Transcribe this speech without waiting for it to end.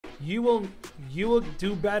you will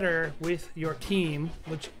do better with your team,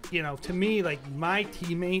 which, you know, to me, like, my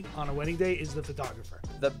teammate on a wedding day is the photographer.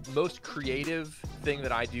 The most creative thing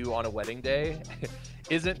that I do on a wedding day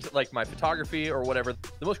isn't like my photography or whatever.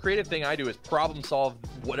 The most creative thing I do is problem solve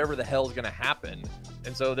whatever the hell is going to happen.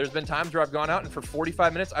 And so there's been times where I've gone out and for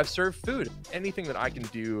 45 minutes, I've served food. Anything that I can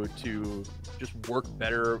do to just work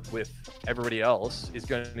better with everybody else is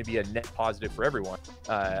going to be a net positive for everyone.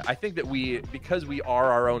 I think that because we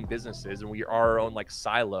are our own businesses and we are our own like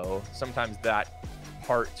silo, sometimes that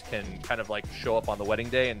part can kind of like show up on the wedding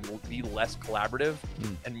day and be less collaborative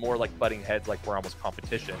and more like butting heads, like we're almost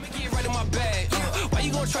competition. Get right in my bag. Why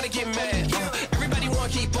you gonna try to get mad? Everybody wanna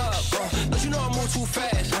keep up. Don't you know I move too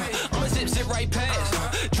fast? I'ma zip right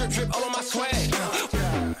past. Drip all on my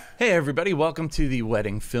swag. Hey everybody, welcome to the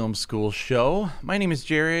Wedding Film School show. My name is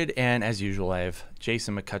Jared, and as usual, I have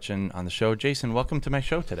Jason McCutcheon on the show. Jason, welcome to my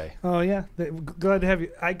show today. Oh yeah, glad to have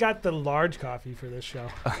you. I got the large coffee for this show.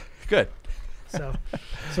 Good.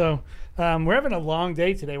 So we're having a long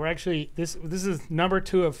day today. We're actually this is number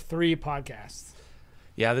 2 of 3 podcasts.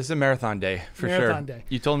 Yeah, this is a marathon day for sure. Marathon day.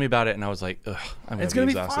 You told me about it, and I was like, ugh, It's gonna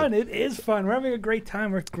be fun. It is fun. We're having a great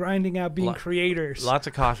time. We're grinding out being creators. Lots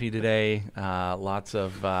of coffee today. Lots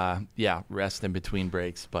of rest in between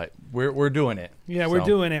breaks, but we're doing it. Yeah, we're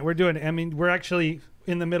doing it. We're doing it. I mean, we're actually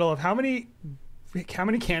in the middle of how many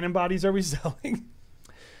cannon bodies are we selling?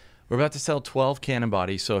 We're about to sell 12 cannon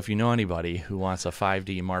bodies, so if you know anybody who wants a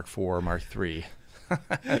 5D Mark IV or Mark III,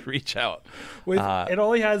 reach out. It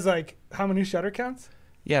only has like how many shutter counts?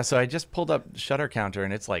 Yeah, so I just pulled up shutter counter,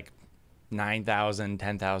 and it's like 9,000,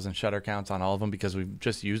 10,000 shutter counts on all of them because we've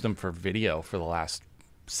just used them for video for the last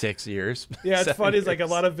 6 years. Yeah, it's funny. It's like a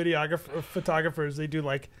lot of photographers, they do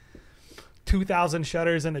like 2,000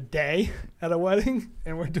 shutters in a day at a wedding,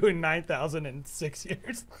 and we're doing 9,000 in 6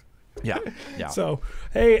 years. Yeah. So,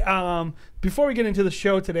 hey, before we get into the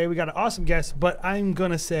show today, we got an awesome guest, but I'm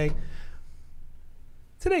going to say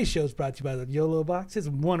today's show is brought to you by the YOLO Box. It's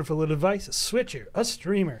a wonderful little device, a switcher, a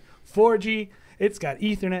streamer, 4G. It's got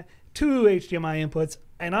Ethernet, 2 HDMI inputs,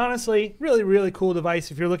 and honestly, really, really cool device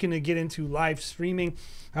if you're looking to get into live streaming.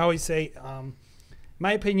 I always say,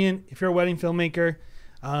 my opinion, if you're a wedding filmmaker,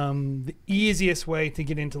 the easiest way to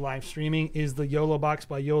get into live streaming is the YOLO Box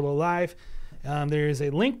by YOLO Live. There is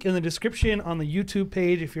a link in the description on the YouTube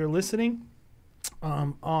page if you're listening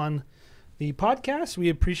on the podcast. We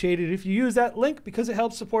appreciate it if you use that link because it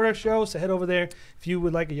helps support our show. So head over there if you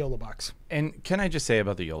would like a YOLO Box. And can I just say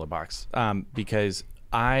about the YOLO Box? Because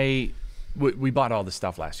we bought all this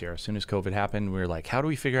stuff last year. As soon as COVID happened, we were like, how do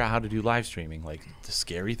we figure out how to do live streaming? Like, it's a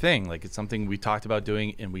scary thing. Like, it's something we talked about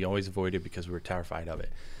doing, and we always avoided because we were terrified of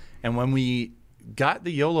it. And when we got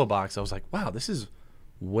the YOLO Box, I was like, wow, this is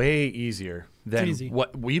way easier than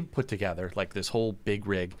what we put together, like this whole big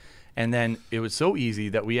rig. And then it was so easy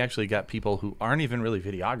that we actually got people who aren't even really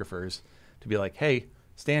videographers to be like, hey,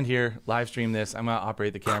 stand here, live stream this. I'm going to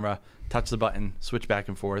operate the camera, touch the button, switch back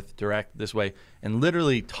and forth, direct this way, and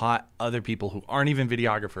literally taught other people who aren't even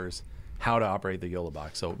videographers how to operate the YOLO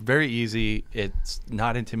Box. So very easy. It's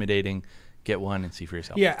not intimidating. Get one and see for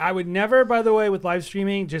yourself. Yeah, I would never, by the way, with live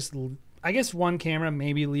streaming, just I guess one camera,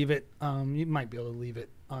 maybe leave it. You might be able to leave it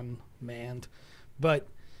unmanned, but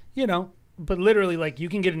but literally, like, you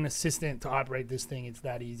can get an assistant to operate this thing. It's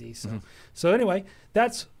that easy. So anyway,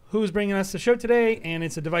 that's who's bringing us the show today, and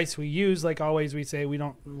it's a device we use. Like always, we say we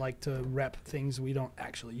don't like to rep things we don't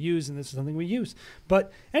actually use, and this is something we use.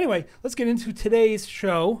 But anyway, let's get into today's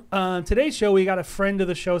show. Today's show, we got a friend of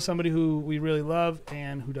the show, somebody who we really love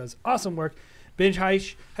and who does awesome work, Benj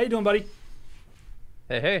Haisch. How you doing, buddy?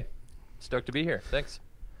 Hey. Stoked to be here. Thanks.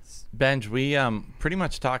 Benj, we pretty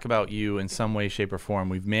much talk about you in some way, shape, or form.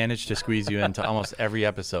 We've managed to squeeze you into almost every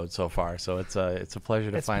episode so far, so it's a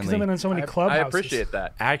pleasure to finally. Because I've been on so many clubhouses. I appreciate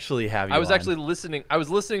that. Actually, have you? I was actually listening. I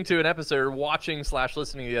was listening to an episode,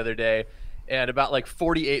 listening the other day, and about like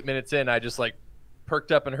 48 minutes in, I just like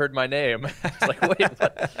perked up and heard my name. I was like,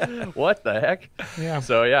 wait, what the heck? Yeah.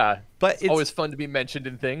 So yeah, but it's always fun to be mentioned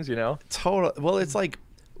in things, Total. Well, it's like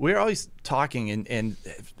we're always talking and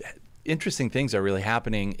interesting things are really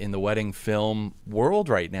happening in the wedding film world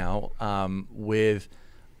right now with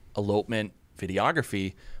elopement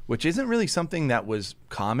videography, which isn't really something that was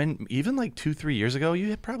common even like 2-3 years ago.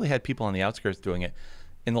 You probably had people on the outskirts doing it.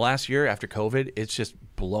 In the last year after COVID, it's just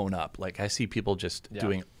blown up. Like, I see people just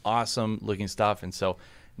doing awesome looking stuff. And so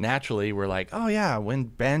naturally we're like, oh yeah, when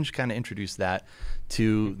Benj kind of introduced that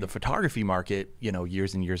to the photography market,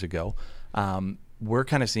 years and years ago, we're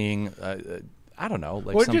kind of seeing I don't know,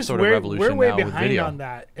 like some sort of revolution now with video. We're way behind on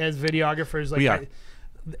that as videographers. Like, we are.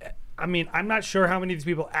 I mean, I'm not sure how many of these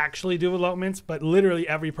people actually do elopements, but literally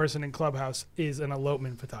every person in Clubhouse is an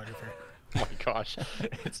elopement photographer. Oh my gosh,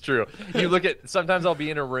 it's true. You look at, sometimes I'll be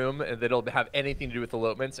in a room and that'll have anything to do with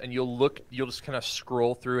elopements, and you'll just kind of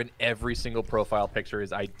scroll through, and every single profile picture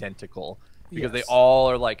is identical because they all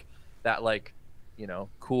are like that, like, you know,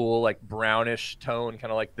 cool, like brownish tone,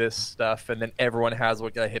 kind of like this stuff, and then everyone has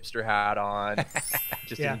like a hipster hat on,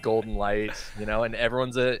 just in golden light, you know, and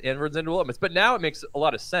everyone's into elopements. But now it makes a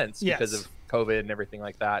lot of sense because of COVID and everything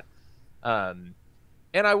like that.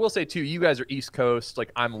 And I will say too, you guys are East Coast,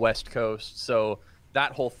 like I'm West Coast, so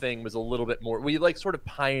that whole thing was a little bit more. We like sort of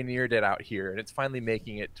pioneered it out here, and it's finally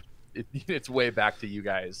making its way back to you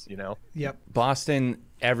guys, you know. Yep. Boston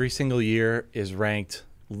every single year is ranked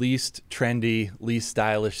least trendy, least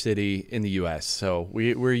stylish city in the U.S. So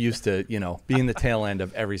we're used to, you know, being the tail end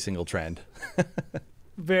of every single trend.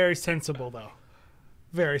 Very sensible, though.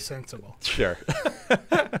 Very sensible. Sure.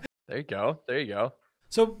 There you go. There you go.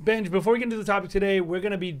 So, Benj, before we get into the topic today, we're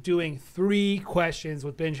going to be doing 3 questions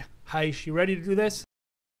with Benj Haisch. You ready to do this?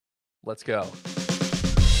 Let's go.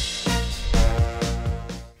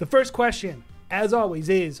 The first question, as always,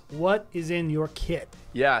 is what is in your kit?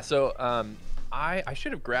 Yeah, so I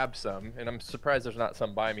should have grabbed some, and I'm surprised there's not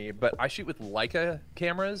some by me, but I shoot with Leica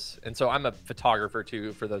cameras, and so I'm a photographer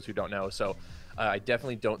too, for those who don't know. So I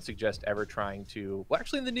definitely don't suggest ever trying to, well,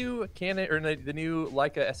 actually the new Canon, or the new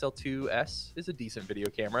Leica SL2S is a decent video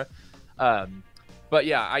camera. But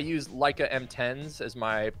yeah, I use Leica M10s as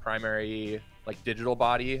my primary like digital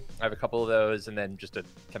body. I have a couple of those, and then just a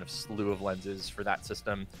kind of slew of lenses for that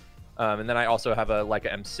system. And then I also have a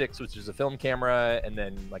Leica M6, which is a film camera, and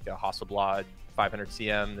then like a Hasselblad 500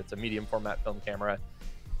 cm that's a medium format film camera.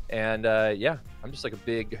 And yeah, I'm just like a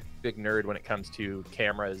big nerd when it comes to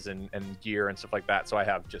cameras and gear and stuff like that. So I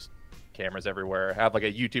have just cameras everywhere. I have like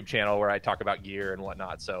a YouTube channel where I talk about gear and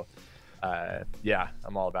whatnot. So yeah,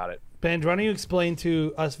 I'm all about it. Benj, why don't you explain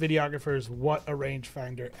to us videographers what a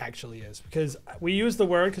rangefinder actually is? Because we use the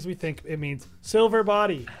word because we think it means silver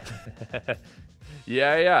body.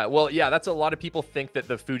 Yeah. Well, yeah, that's a lot of people think that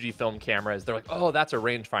the Fujifilm cameras, they're like, oh, that's a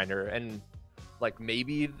rangefinder. And like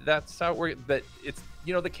maybe that's how it works, but it's,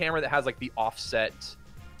 you know, the camera that has like the offset,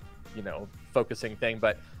 you know, focusing thing.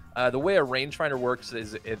 But the way a rangefinder works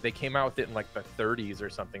is they came out with it in like the 30s or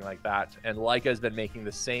something like that. And Leica has been making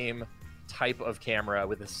the same type of camera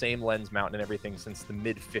with the same lens mount and everything since the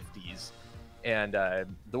mid 50s. And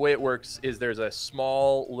the way it works is there's a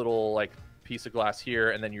small little like piece of glass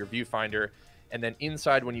here, and then your viewfinder. And then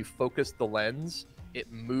inside, when you focus the lens, it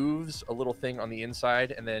moves a little thing on the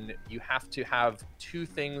inside, and then you have to have 2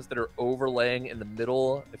 things that are overlaying in the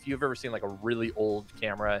middle. If you've ever seen like a really old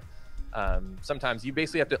camera, sometimes you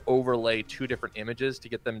basically have to overlay 2 different images to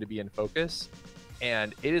get them to be in focus.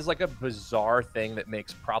 And it is like a bizarre thing that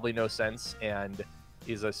makes probably no sense and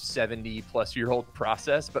is a 70-plus-year-old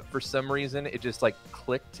process, but for some reason it just like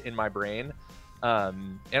clicked in my brain.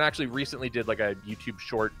 And actually recently did like a YouTube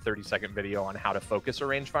short 30-second video on how to focus a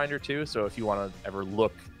rangefinder too. So if you want to ever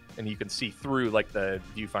look and you can see through like the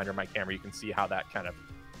viewfinder of my camera, you can see how that kind of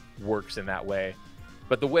works in that way.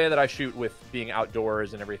 But the way that I shoot with being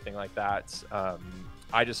outdoors and everything like that,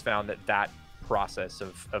 I just found that process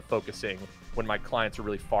of focusing when my clients are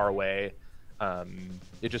really far away,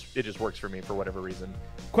 it just works for me for whatever reason.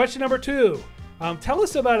 Question number 2. Tell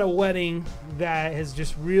us about a wedding that has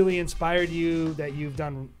just really inspired you, that you've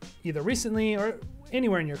done either recently or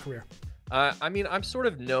anywhere in your career. I mean, I'm sort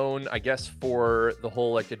of known, I guess, for the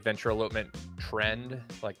whole like adventure elopement trend.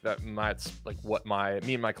 Like that, it's like what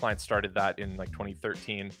me and my clients started that in like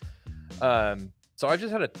 2013. So I've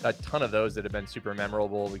just had a ton of those that have been super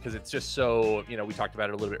memorable because it's just so, you know, we talked about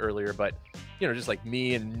it a little bit earlier, but you know, just like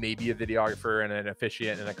me and maybe a videographer and an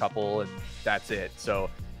officiant and a couple, and that's it. So,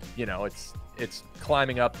 you know, it's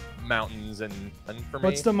climbing up mountains and for me.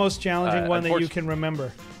 What's the most challenging one that you can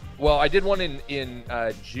remember? Well, I did one in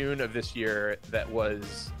June of this year that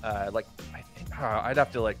was like, I think I'd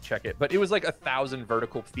have to like check it, but it was like 1,000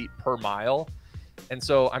 vertical feet per mile. And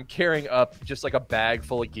so I'm carrying up just like a bag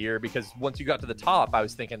full of gear because once you got to the top, I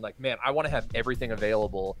was thinking like, man, I want to have everything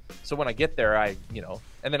available. So when I get there, and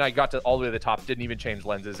then I got to all the way to the top, didn't even change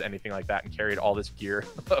lenses, anything like that, and carried all this gear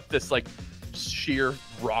up this like sheer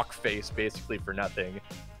rock face basically for nothing.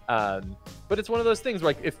 But it's one of those things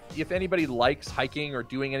where like if anybody likes hiking or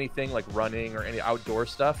doing anything like running or any outdoor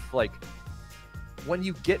stuff, like when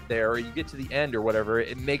you get there or you get to the end or whatever,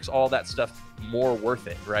 it makes all that stuff more worth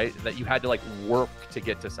it, right? That you had to like work to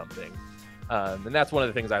get to something. And that's one of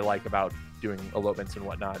the things I like about doing elopements and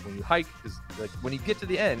whatnot when you hike, is like when you get to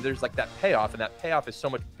the end, there's like that payoff, and that payoff is so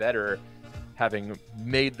much better having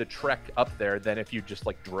made the trek up there than if you just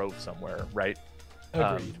like drove somewhere, right?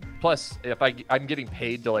 Agreed. Plus, if I'm getting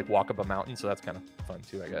paid to like walk up a mountain, so that's kind of fun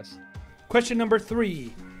too, I guess. Question number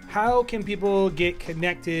 3. How can people get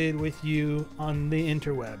connected with you on the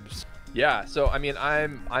interwebs? Yeah, so I mean,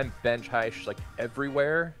 I'm Benj Haisch like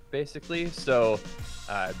everywhere basically. So,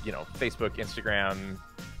 Facebook, Instagram,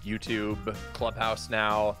 YouTube, Clubhouse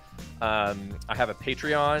now. I have a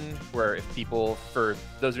Patreon where if people, for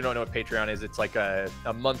those who don't know what Patreon is, it's like a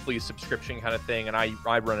monthly subscription kind of thing, and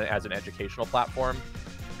I run it as an educational platform.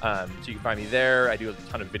 So you can find me there. I do a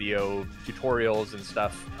ton of video tutorials and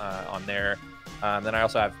stuff on there. Then I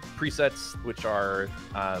also have presets, which are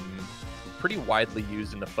pretty widely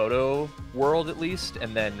used in the photo world, at least.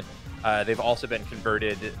 And then they've also been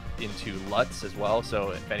converted into LUTs as well. So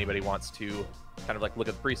if anybody wants to kind of like look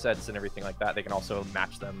at the presets and everything like that, they can also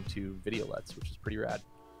match them to video LUTs, which is pretty rad.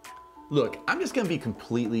 Look, I'm just gonna be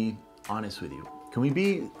completely honest with you. Can we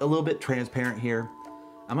be a little bit transparent here?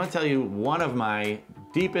 I'm gonna tell you one of my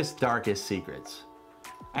deepest, darkest secrets.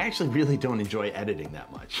 I actually really don't enjoy editing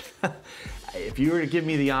that much. If you were to give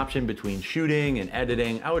me the option between shooting and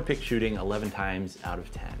editing, I would pick shooting 11 times out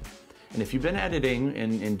of 10. And if you've been editing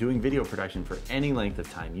and doing video production for any length of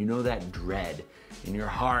time, you know that dread in your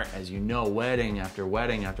heart as you know wedding after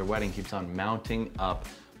wedding after wedding keeps on mounting up,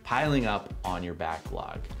 piling up on your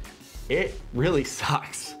backlog. It really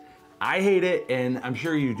sucks. I hate it, and I'm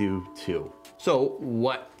sure you do too. So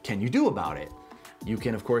what can you do about it? You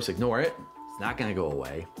can, of course, ignore it. It's not gonna go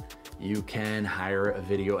away. You can hire a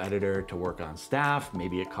video editor to work on staff.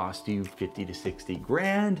 Maybe it costs you 50 to 60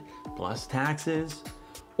 grand plus taxes.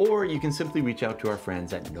 Or you can simply reach out to our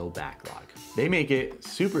friends at No Backlog. They make it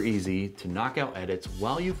super easy to knock out edits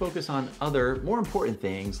while you focus on other more important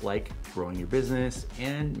things like growing your business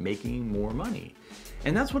and making more money.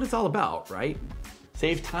 And that's what it's all about, right?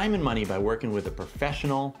 Save time and money by working with a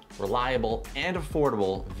professional, reliable, and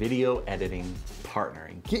affordable video editing partner.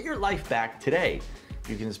 And get your life back today.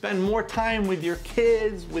 You can spend more time with your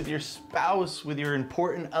kids, with your spouse, with your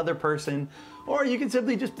important other person, or you can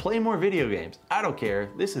simply just play more video games. I don't care.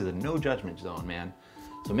 This is a no judgment zone, man.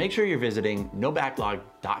 So make sure you're visiting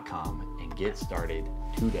nobacklog.com and get started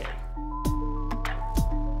today.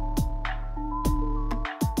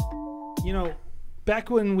 You know, back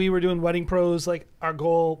when we were doing Wedding Pros, like our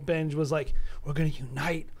goal, Benj, was like, we're going to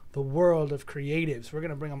unite the world of creatives. We're going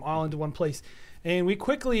to bring them all into one place. And we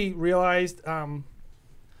quickly realized,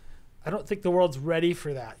 I don't think the world's ready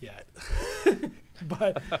for that yet.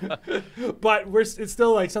 but it's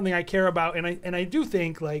still like something I care about. And I do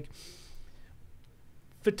think like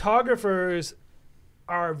photographers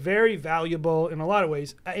are very valuable in a lot of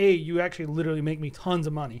ways. A, you actually literally make me tons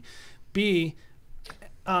of money. B,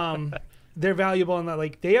 they're valuable in that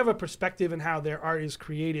like they have a perspective in how their art is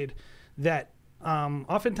created that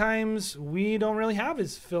oftentimes we don't really have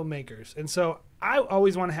as filmmakers. And so I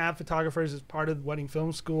always want to have photographers as part of the Wedding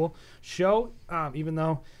Film School show, even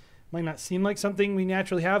though it might not seem like something we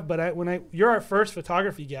naturally have. But you're our first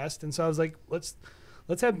photography guest, and so I was like, let's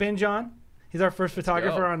have Benj on. He's our first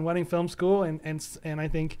photographer on Wedding Film School, and I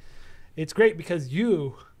think it's great because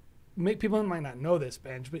people might not know this,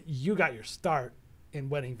 Benj, but you got your start in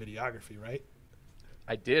wedding videography, right?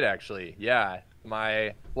 I did actually, yeah.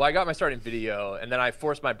 I got my start in video, and then I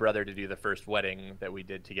forced my brother to do the first wedding that we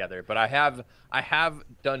did together. But I have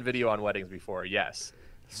done video on weddings before, yes.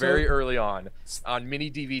 Very early on mini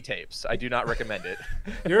DV tapes. I do not recommend it.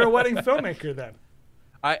 You're a wedding filmmaker then.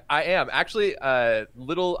 I am. Actually, I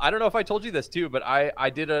don't know if I told you this too, but I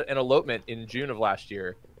did an elopement in June of last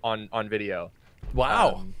year on video.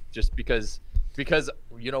 Wow. Just because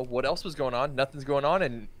you know what else was going on? Nothing's going on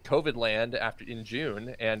in COVID land in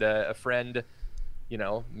June, and a friend, you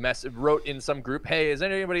know, wrote in some group, hey, is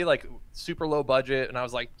anybody like super low budget? And I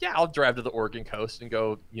was like, yeah, I'll drive to the Oregon coast and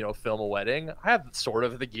go, you know, film a wedding. I have sort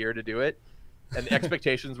of the gear to do it. And the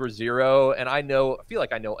expectations were zero. And I feel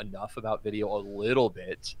like I know enough about video a little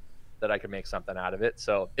bit that I could make something out of it.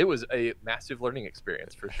 So it was a massive learning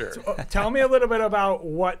experience for sure. So, tell me a little bit about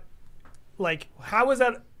how was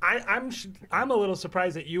that? I'm a little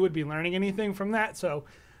surprised that you would be learning anything from that. So,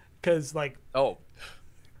 because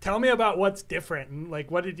tell me about what's different and like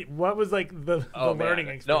what was like the learning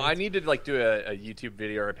experience? No, I need to like do a YouTube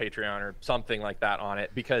video or a Patreon or something like that on it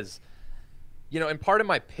because, you know, and part of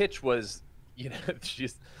my pitch was, you know,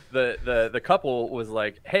 the couple was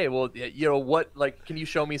like, hey, well, you know what, like, can you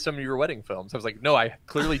show me some of your wedding films? I was like, no, I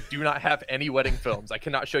clearly do not have any wedding films. I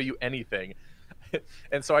cannot show you anything.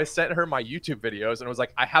 And so I sent her my YouTube videos and I was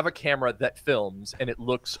like, I have a camera that films and it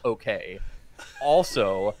looks okay.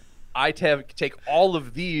 Also, I take all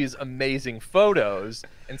of these amazing photos,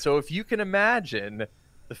 And so if you can imagine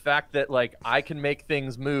the fact that like I can make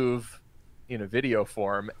things move in a video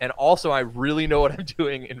form, and also I really know what I'm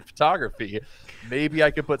doing in photography, maybe I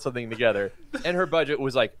could put something together. And her budget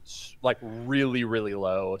was like really, really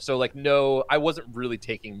low. So like, no, I wasn't really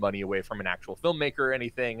taking money away from an actual filmmaker or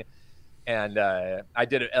anything. And I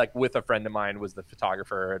did it like with a friend of mine was the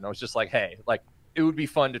photographer, and I was just like, hey, like it would be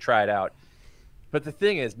fun to try it out. But the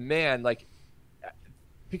thing is, man, like,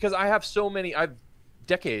 because I have so many, I've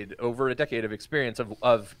over a decade of experience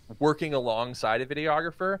of working alongside a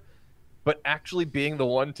videographer, but actually being the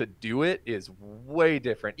one to do it is way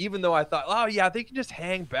different. Even though I thought, oh yeah, they can just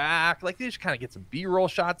hang back, like they just kind of get some B-roll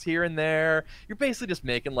shots here and there. You're basically just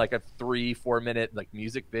making like a 3-4 minute like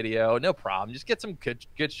music video, no problem. Just get some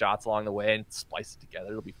good shots along the way and splice it together.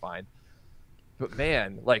 It'll be fine. But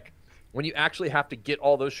man, like when you actually have to get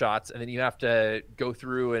all those shots and then you have to go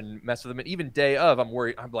through and mess with them, and even day of, I'm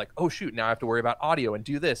worried. I'm like, oh shoot, now I have to worry about audio and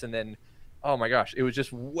do this, and then, oh my gosh, it was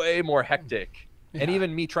just way more hectic. Yeah. And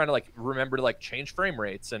even me trying to like remember to like change frame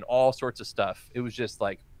rates and all sorts of stuff, it was just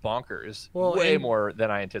like bonkers. Well, way more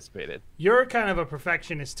than I anticipated. You're kind of a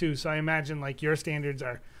perfectionist too, so I imagine like your standards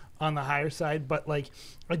are on the higher side. But like,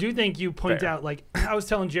 I do think you point out, like I was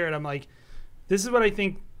telling Jared, I'm like, this is what I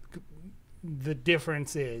think the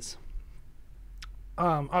difference is.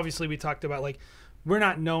 Obviously, we talked about like we're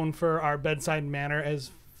not known for our bedside manner as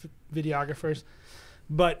videographers,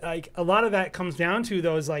 but like a lot of that comes down to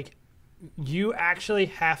those like. You actually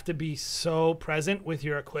have to be so present with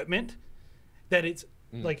your equipment that it's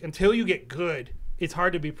like until you get good, it's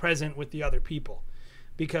hard to be present with the other people,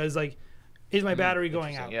 because like, is my battery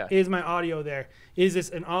going out? Yeah. Is my audio there? Is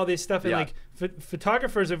this and all this stuff? And like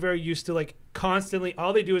photographers are very used to like constantly,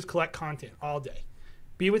 all they do is collect content all day.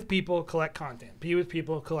 Be with people, collect content. Be with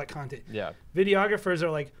people, collect content. Yeah. Videographers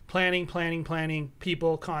are like planning,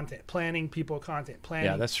 people, content. Planning, people, content. Planning.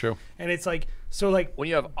 Yeah, that's true. And it's like, so like when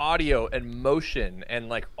you have audio and motion and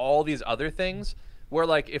like all these other things, where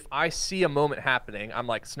like if I see a moment happening, I'm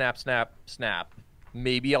like snap, snap, snap.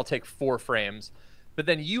 Maybe I'll take 4 frames, but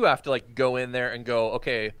then you have to like go in there and go,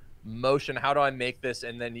 okay, motion, how do I make this?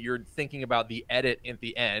 And then you're thinking about the edit at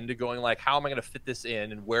the end, going like, how am I going to fit this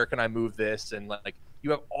in, and where can I move this? And like you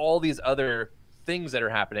have all these other things that are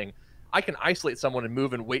happening. I can isolate someone and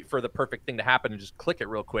move and wait for the perfect thing to happen and just click it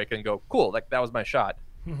real quick and go, cool, like that was my shot.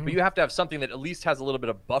 But you have to have something that at least has a little bit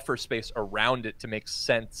of buffer space around it to make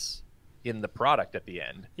sense in the product at the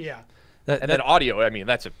end. Yeah. Then audio, I mean,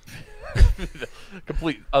 that's a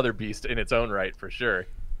complete other beast in its own right, for sure.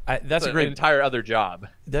 That's a great entire other job.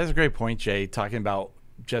 That's a great point, Jay, talking about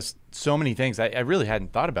just so many things. I really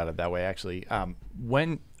hadn't thought about it that way, actually.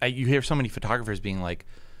 When you hear so many photographers being like,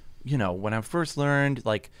 you know, when I first learned,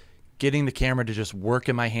 like, getting the camera to just work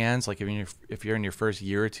in my hands, like if you're in your first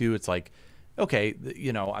year or two, it's like, okay,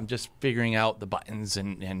 you know, I'm just figuring out the buttons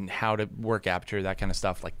and how to work aperture, that kind of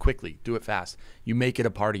stuff, like quickly, do it fast. You make it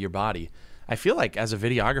a part of your body. I feel like as a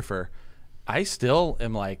videographer, I still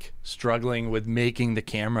am like struggling with making the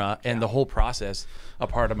camera and the whole process a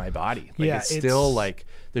part of my body. Like it's still like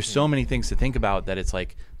there's so many things to think about that it's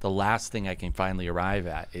like the last thing I can finally arrive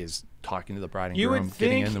at is talking to the bride and groom,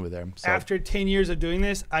 getting in with them. So after 10 years of doing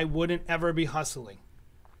this, I wouldn't ever be hustling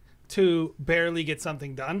to barely get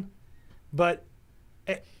something done. But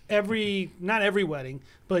not every wedding,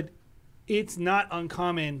 but it's not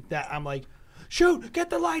uncommon that I'm like, shoot, get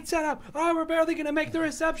the light set up. Oh, we're barely going to make the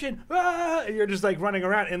reception. Ah! And you're just like running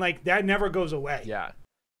around, and like that never goes away. Yeah.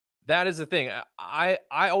 That is the thing. I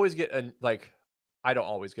always get I don't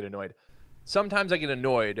always get annoyed. Sometimes I get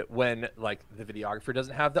annoyed when like the videographer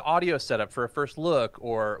doesn't have the audio set up for a first look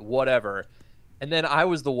or whatever. And then I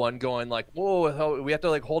was the one going like, whoa, we have to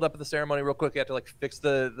like hold up at the ceremony real quick. We have to like fix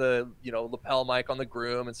the you know, lapel mic on the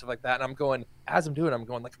groom and stuff like that. And I'm going, as I'm doing it, I'm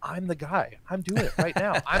going like, I'm the guy. I'm doing it right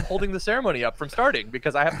now. I'm holding the ceremony up from starting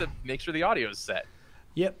because I have to make sure the audio is set.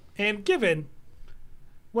 Yep. And given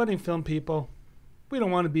wedding film people, we don't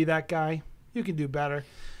want to be that guy. You can do better.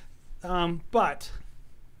 But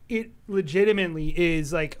it legitimately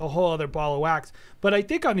is like a whole other ball of wax. But I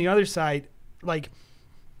think on the other side, like,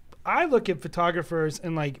 I look at photographers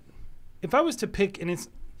and like, if I was to pick, and it's,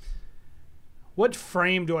 what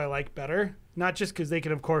frame do I like better? Not just because they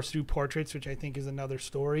can of course do portraits, which I think is another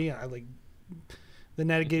story. I like the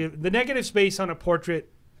negative space on a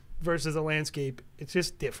portrait versus a landscape. It's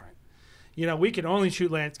just different. You know, we can only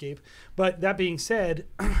shoot landscape. But that being said,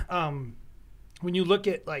 when you look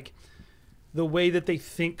at like the way that they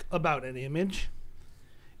think about an image,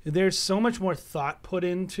 there's so much more thought put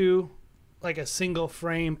into like a single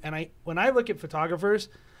frame. And when I look at photographers,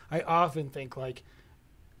 I often think like,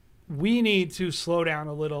 we need to slow down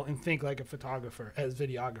a little and think like a photographer as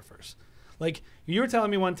videographers. Like you were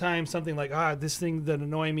telling me one time something like, this thing that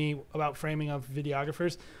annoy me about framing of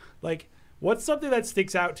videographers. Like, what's something that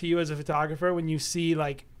sticks out to you as a photographer when you see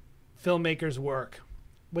like filmmakers work?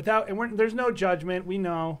 There's no judgment, we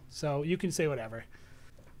know, so you can say whatever.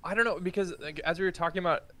 I don't know, because like, as we were talking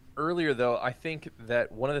about earlier, though, I think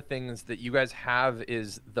that one of the things that you guys have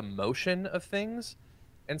is the motion of things.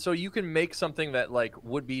 And so you can make something that like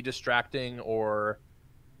would be distracting or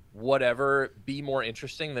whatever be more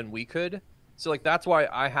interesting than we could. So like that's why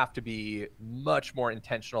I have to be much more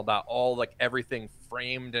intentional about all like everything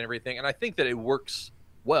framed and everything. And I think that it works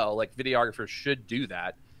well. Like videographers should do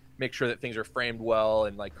that. Make sure that things are framed well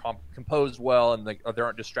and like composed well and like there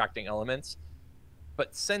aren't distracting elements.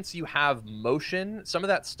 But since you have motion, some of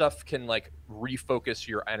that stuff can like refocus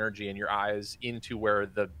your energy and your eyes into where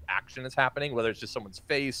the action is happening, whether it's just someone's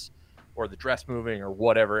face or the dress moving or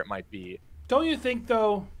whatever it might be. Don't you think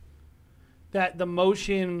though that the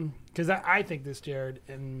motion, because I think this, Jared,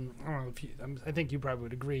 and I don't know if I think you probably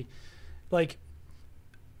would agree, like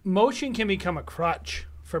motion can become a crutch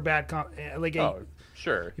for bad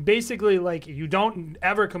Sure. Basically, like you don't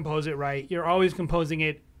ever compose it right. You're always composing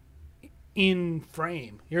it in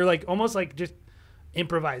frame. You're like almost like just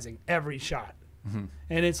improvising every shot. Mm-hmm.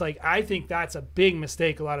 And it's like, I think that's a big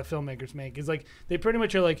mistake a lot of filmmakers make. Is like they pretty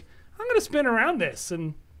much are like, I'm gonna spin around this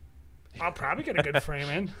and I'll probably get a good frame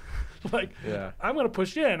in. Like, yeah. I'm gonna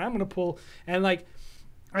push in, I'm gonna pull, and like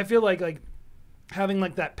I feel like having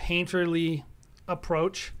like that painterly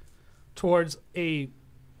approach towards a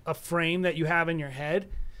frame that you have in your head,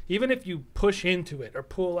 even if you push into it or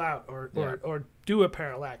pull out or do a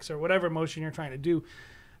parallax or whatever motion you're trying to do,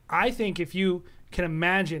 I think if you can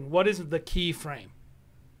imagine what is the key frame,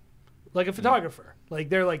 like a photographer, like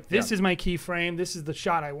they're like, this is my key frame, this is the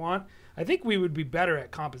shot I want, I think we would be better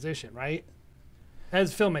at composition, right?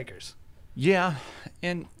 As filmmakers. Yeah.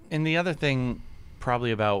 And the other thing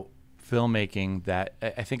probably about filmmaking that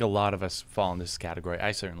I think a lot of us fall in this category,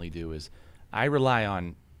 I certainly do, is I rely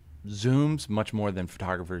on zooms much more than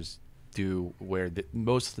photographers do, where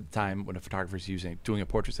most of the time when a photographer's doing a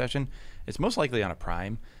portrait session, it's most likely on a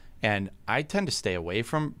prime. And I tend to stay away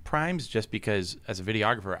from primes just because as a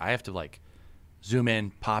videographer, I have to like zoom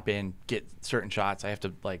in, pop in, get certain shots. I have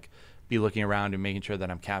to like be looking around and making sure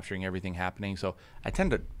that I'm capturing everything happening. So I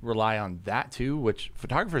tend to rely on that too, which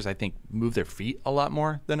photographers, I think, move their feet a lot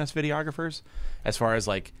more than us videographers as far as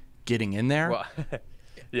like getting in there. Well,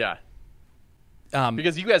 yeah.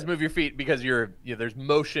 Because you guys move your feet because there's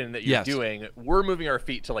motion that you're doing. We're moving our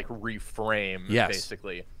feet to like reframe,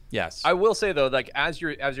 basically. Yes. I will say though, like as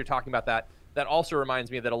you're talking about that also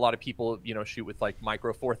reminds me that a lot of people, shoot with like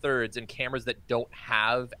micro four thirds and cameras that don't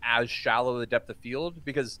have as shallow the depth of field,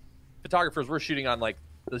 because photographers, we're shooting on like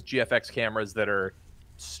those GFX cameras that are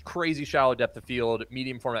crazy shallow depth of field,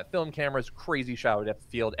 medium format film cameras, crazy shallow depth of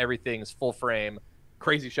field, everything's full frame,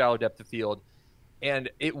 crazy shallow depth of field. And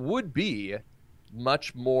it would be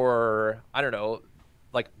much more, I don't know,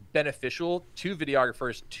 like beneficial to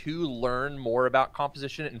videographers to learn more about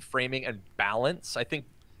composition and framing and balance. I think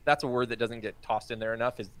that's a word that doesn't get tossed in there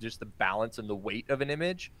enough, is just the balance and the weight of an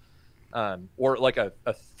image, or like a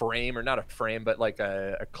frame, or not a frame, but like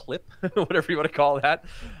a clip, whatever you want to call that.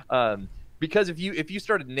 Because if you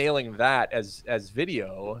started nailing that as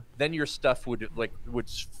video, then your stuff would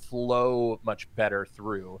flow much better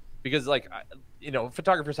through. Because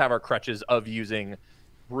photographers have our crutches of using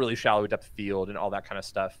really shallow depth of field and all that kind of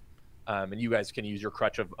stuff. And you guys can use your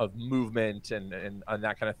crutch of movement and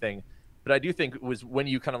that kind of thing. But I do think it was when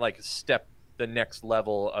you kind of like step the next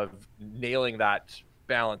level of nailing that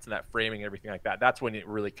balance and that framing and everything like that, that's when it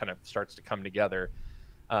really kind of starts to come together.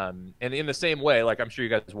 And in the same way, like I'm sure you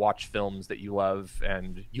guys watch films that you love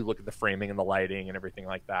and you look at the framing and the lighting and everything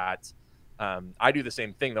like that. I do the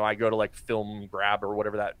same thing though. I go to like Film Grab or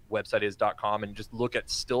whatever that website is.com and just look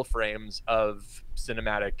at still frames of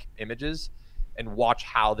cinematic images and watch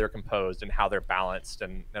how they're composed and how they're balanced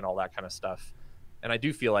and all that kind of stuff. And I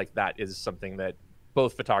do feel like that is something that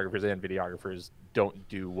both photographers and videographers don't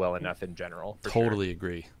do well enough in general. Totally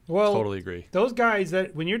agree. Well, totally agree. Those guys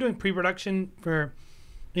that when you're doing pre-production for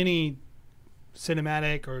any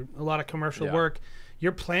cinematic or a lot of commercial work,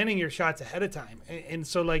 you're planning your shots ahead of time. And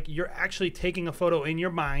so like you're actually taking a photo in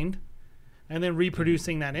your mind and then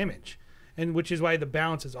reproducing that image. And which is why the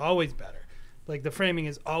balance is always better. Like the framing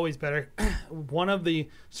is always better. One of the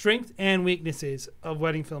strengths and weaknesses of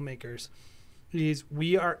wedding filmmakers is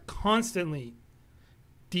we are constantly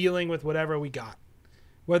dealing with whatever we got.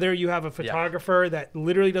 Whether you have a photographer that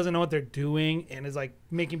literally doesn't know what they're doing and is like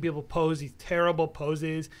making people pose these terrible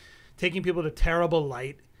poses, taking people to terrible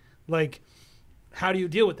light, Like, how do you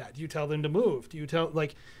deal with that? Do you tell them to move? Do you tell,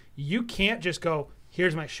 like, you can't just go,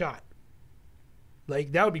 here's my shot.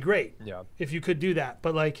 Like, that would be great if you could do that.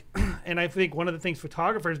 But, like, and I think one of the things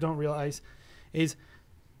photographers don't realize is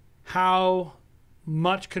how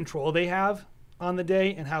much control they have on the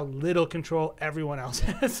day and how little control everyone else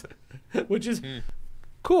has, which is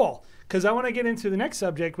cool. Because I want to get into the next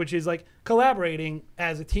subject, which is, like, collaborating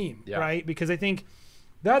as a team, right? Because I think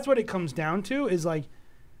that's what it comes down to is, like,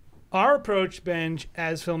 our approach, Benj,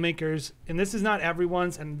 as filmmakers, and this is not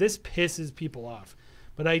everyone's, and this pisses people off,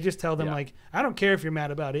 but I just tell them, like, I don't care if you're mad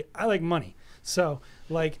about it. I like money. So,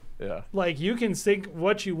 like, you can think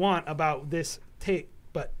what you want about this take,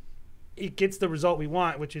 but it gets the result we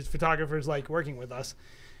want, which is photographers like working with us,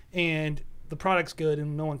 and the product's good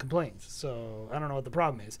and no one complains. So I don't know what the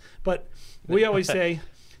problem is, but we always say,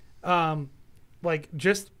 like,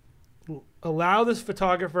 just allow this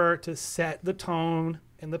photographer to set the tone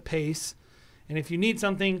and the pace, and if you need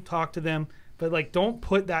something, talk to them, but, like, don't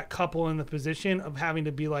put that couple in the position of having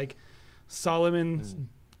to be like Solomon's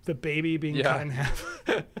the baby being cut in half.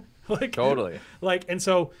 Like, totally. Like, and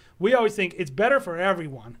so we always think it's better for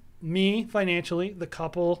everyone, me financially, the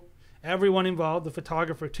couple, everyone involved, the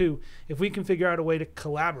photographer too, if we can figure out a way to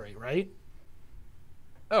collaborate, right?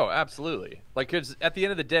 Oh, absolutely. Like, 'cause at the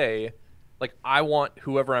end of the day, like, I want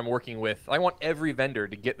whoever I'm working with, I want every vendor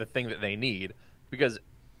to get the thing that they need, because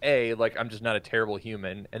A, like, I'm just not a terrible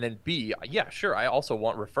human, and then B, yeah, sure, I also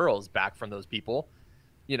want referrals back from those people.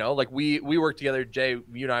 You know, like, we worked together, Jay,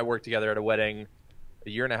 you and I worked together at a wedding a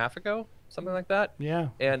year and a half ago, something like that. Yeah.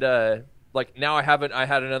 And like, now I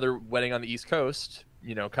had another wedding on the East Coast,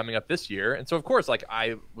 you know, coming up this year, and so of course, like,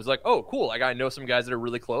 I was like, oh, cool, like, I know some guys that are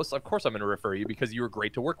really close, of course I'm going to refer you because you were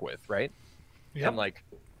great to work with, right? Yeah. And, like,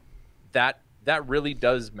 that really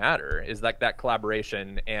does matter, is like that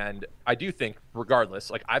collaboration. And I do think, regardless,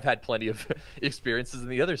 like, I've had plenty of experiences on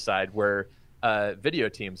the other side where video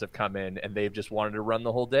teams have come in and they've just wanted to run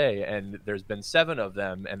the whole day, and there's been 7 of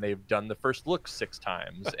them and they've done the first look 6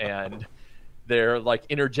 times and they're, like,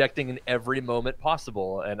 interjecting in every moment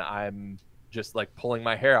possible, and I'm just, like, pulling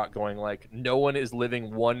my hair out going, like, no one is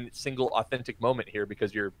living one single authentic moment here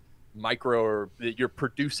because you're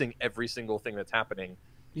producing every single thing that's happening.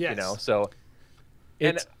 Yes. You know, so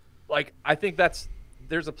and, like, I think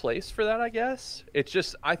there's a place for that, I guess. It's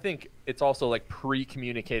just, I think it's also, like,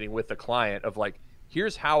 pre-communicating with the client of, like,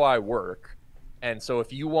 here's how I work, and so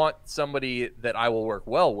if you want somebody that I will work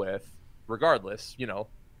well with, regardless, you know,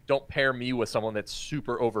 don't pair me with someone that's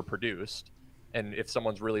super overproduced. And if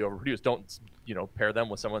someone's really overproduced, don't, you know, pair them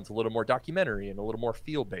with someone that's a little more documentary and a little more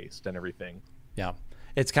feel-based and everything. Yeah.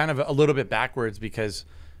 It's kind of a little bit backwards, because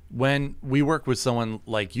when we work with someone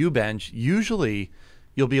like you, Benj, usually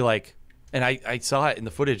you'll be like, and I saw it in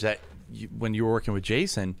the footage that when you were working with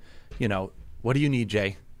Jason, you know, what do you need,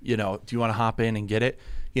 Jay? You know, do you want to hop in and get it?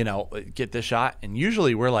 You know, get this shot? And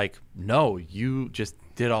usually we're like, no, you just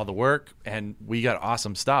did all the work and we got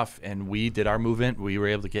awesome stuff and we did our movement. We were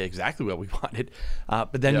able to get exactly what we wanted.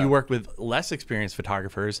 But then you work with less experienced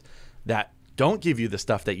photographers that don't give you the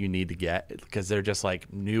stuff that you need to get because they're just,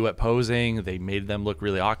 like, new at posing. They made them look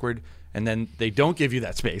really awkward. And then they don't give you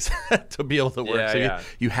that space to be able to work. So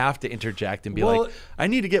you have to interject and be like, I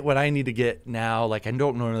need to get what I need to get now. Like, I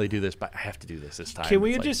don't normally do this, but I have to do this time. Can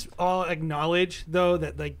we just all acknowledge, though,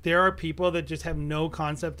 that, like, there are people that just have no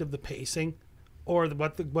concept of the pacing or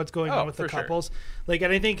what's going on with the couples? Sure. Like,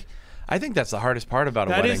 and I think that's the hardest part about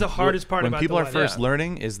a wedding. That is the hardest part about when people are first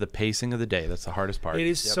learning is the pacing of the day. That's the hardest part. It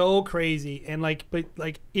is so crazy. And, like, but,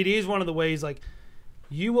 like, it is one of the ways, like,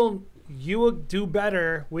 you will do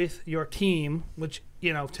better with your team, which,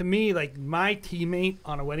 you know, to me, like, my teammate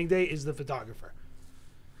on a wedding day is the photographer.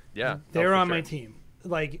 Yeah. They're on my team.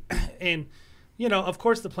 Like, and, you know, of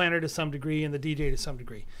course the planner to some degree and the DJ to some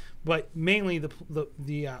degree, but mainly the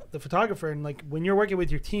photographer. And, like, when you're working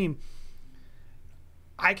with your team,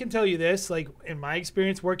 I can tell you this, like, in my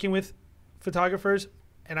experience working with photographers,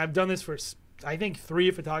 and I've done this for, I think,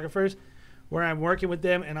 3 photographers, where I'm working with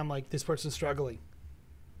them and I'm like, this person's struggling.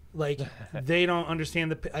 Like, they don't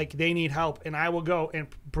understand like, they need help, and I will go and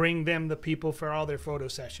bring them the people for all their photo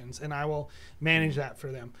sessions, and I will manage that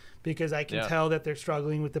for them because I can tell that they're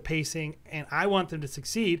struggling with the pacing, and I want them to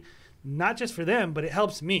succeed, not just for them, but it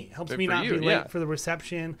helps me. It helps me not be late for the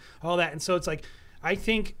reception, all that. And so it's like, I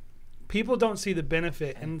think people don't see the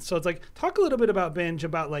benefit, and so it's like, talk a little bit about, Benj,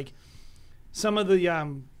 about, like, some of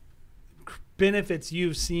the benefits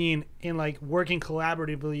you've seen in, like, working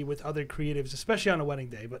collaboratively with other creatives, especially on a wedding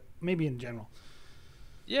day, but maybe in general.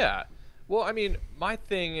 Yeah. Well, I mean, my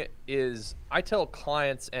thing is I tell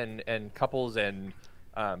clients and couples and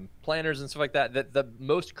planners and stuff like that, that the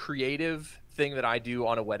most creative thing that I do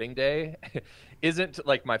on a wedding day isn't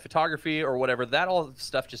like my photography or whatever. That all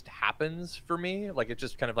stuff just happens for me. Like, it's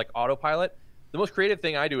just kind of like autopilot. The most creative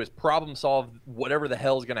thing I do is problem solve whatever the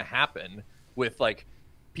hell is going to happen with like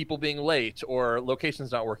people being late or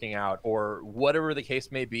locations not working out or whatever the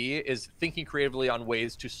case may be, is thinking creatively on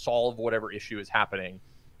ways to solve whatever issue is happening.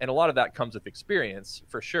 And a lot of that comes with experience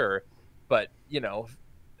for sure. But, you know,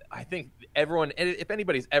 I think everyone, if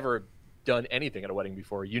anybody's ever done anything at a wedding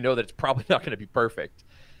before, you know that it's probably not going to be perfect.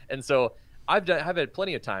 And so I've had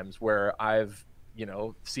plenty of times where I've, you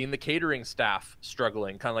know, seen the catering staff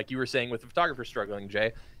struggling, kind of like you were saying with the photographer struggling,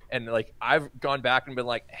 Jay. And like, I've gone back and been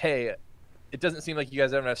like, hey, it doesn't seem like you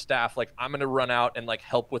guys have enough staff. Like, I'm going to run out and like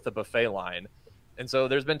help with the buffet line. And so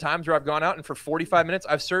there's been times where I've gone out and for 45 minutes,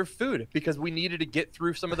 I've served food because we needed to get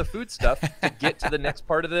through some of the food stuff to get to the next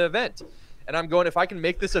part of the event. And I'm going, if I can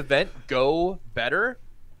make this event go better,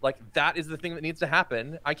 like, that is the thing that needs to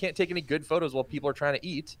happen. I can't take any good photos while people are trying to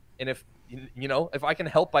eat. And if, you know, if I can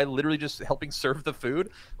help by literally just helping serve the food,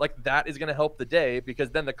 like, that is going to help the day, because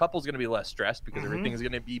then the couple's going to be less stressed because everything's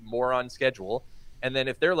going to be more on schedule. And then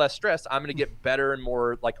if they're less stressed, I'm going to get better and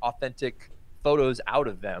more like authentic photos out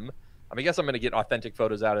of them. I mean, I guess I'm going to get authentic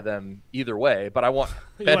photos out of them either way, but I want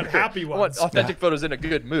better, want happy ones. I want authentic photos in a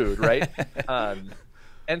good mood, right?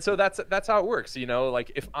 And so that's how it works. You know,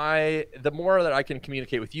 like, the more that I can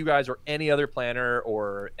communicate with you guys or any other planner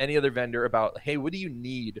or any other vendor about, hey, what do you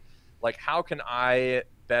need? Like, how can I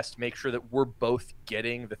best make sure that we're both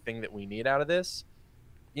getting the thing that we need out of this?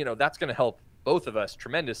 You know, that's going to help both of us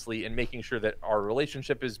tremendously in making sure that our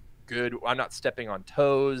relationship is good. I'm not stepping on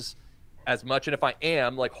toes as much. And if I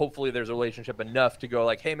am, like, hopefully there's a relationship enough to go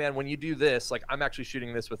like, hey man, when you do this, like, I'm actually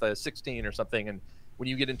shooting this with a 16 or something, and when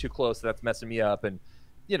you get in too close, that's messing me up. And,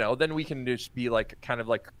 you know, then we can just be like, kind of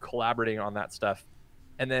like collaborating on that stuff.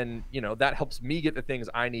 And then, you know, that helps me get the things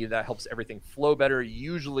I need. That helps everything flow better.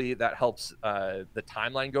 Usually that helps the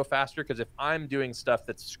timeline go faster, because if I'm doing stuff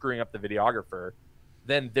that's screwing up the videographer,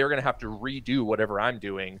 then they're going to have to redo whatever I'm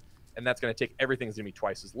doing. And that's going to take, everything's going to be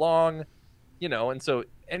twice as long, you know? And so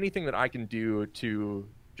anything that I can do to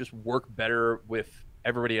just work better with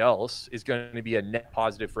everybody else is going to be a net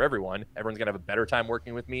positive for everyone. Everyone's going to have a better time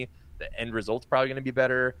working with me. The end result's probably going to be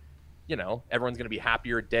better. You know, everyone's going to be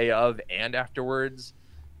happier day of and afterwards.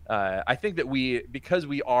 I think that because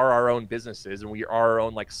we are our own businesses and we are our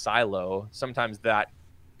own like silo, sometimes that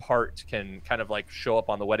part can kind of like show up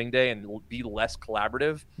on the wedding day and be less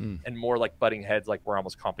collaborative and more like butting heads, like we're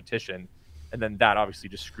almost competition. And then that obviously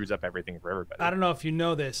just screws up everything for everybody. I don't know if you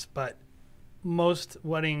know this, but most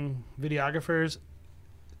wedding videographers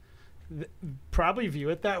probably view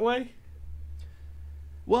it that way.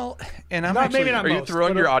 Well, and I'm Not- actually, maybe not Are you most,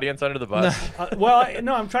 throwing but, your audience under the bus?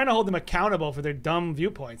 No, I'm trying to hold them accountable for their dumb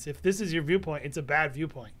viewpoints. If this is your viewpoint, it's a bad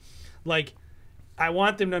viewpoint. Like, I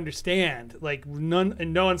want them to understand, like,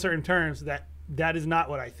 in no uncertain terms, that is not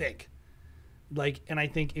what I think. Like, and I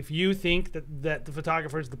think if you think that the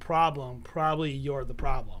photographer is the problem, probably you're the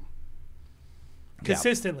problem.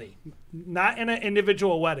 Consistently, not in an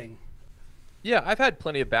individual wedding. Yeah, I've had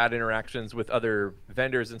plenty of bad interactions with other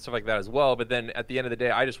vendors and stuff like that as well. But then at the end of the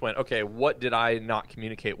day, I just went, okay, what did I not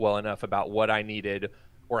communicate well enough about what I needed,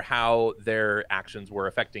 or how their actions were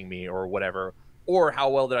affecting me, or whatever? Or how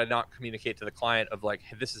well did I not communicate to the client of like,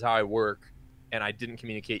 hey, this is how I work, and I didn't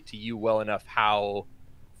communicate to you well enough how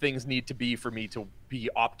things need to be for me to be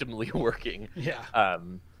optimally working. Yeah.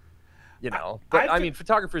 You know, but I mean,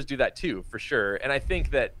 photographers do that too, for sure. And I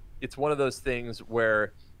think that it's one of those things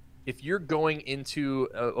where if you're going into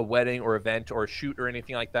a wedding or event or a shoot or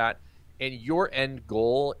anything like that, and your end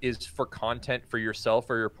goal is for content for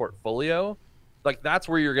yourself or your portfolio, like, that's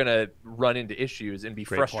where you're going to run into issues and be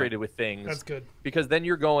frustrated with things. That's good. Because then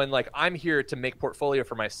you're going like, I'm here to make portfolio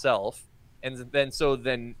for myself. And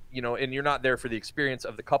then, you know, and you're not there for the experience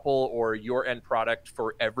of the couple or your end product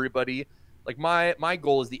for everybody. Like, my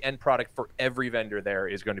goal is the end product for every vendor there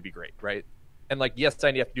is going to be great, right? And like, yes,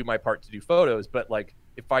 I have to do my part to do photos, but like,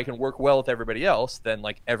 if I can work well with everybody else, then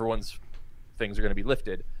like everyone's things are going to be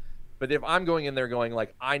lifted. But if I'm going in there going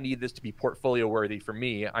like, I need this to be portfolio worthy for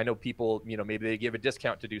me, I know people, you know, maybe they give a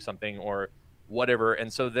discount to do something or whatever.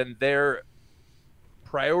 And so then their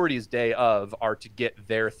priorities day of are to get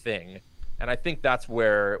their thing. And I think that's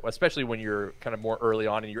where, especially when you're kind of more early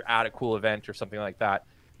on and you're at a cool event or something like that,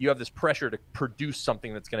 you have this pressure to produce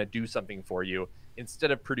something that's going to do something for you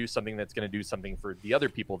instead of produce something that's going to do something for the other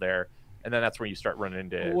people there. And then that's where you start running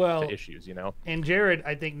into to issues, you know? And Jared,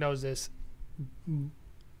 I think, knows this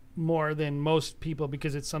more than most people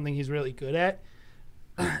because it's something he's really good at.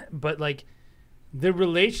 But like, The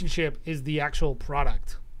relationship is the actual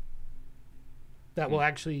product that will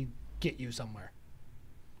actually get you somewhere.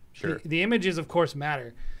 Sure. The images, of course,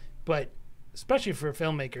 matter, but especially for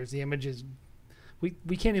filmmakers, the images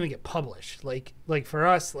we can't even get published. Like for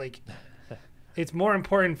us, like it's more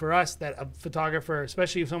important for us that a photographer,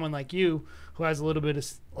 especially someone like you who has a little bit of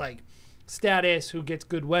like status, who gets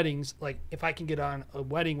good weddings, like if I can get on a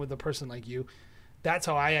wedding with a person like you, that's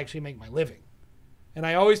how I actually make my living. And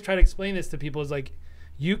I always try to explain this to people is like,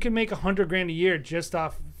 you can make $100 grand a year just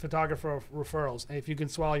off photographer referrals. And if you can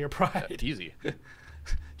swallow your pride, Easy.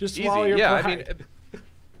 just swallow your yeah, pride. I mean,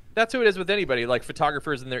 that's who it is with anybody, like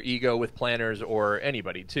photographers and their ego with planners or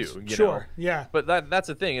anybody too. You know? Yeah. But that's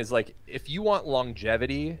the thing is like, if you want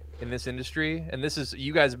longevity in this industry, and this is,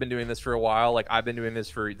 you guys have been doing this for a while. Like I've been doing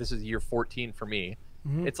this this is year 14 for me.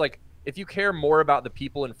 It's like, if you care more about the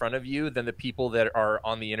people in front of you than the people that are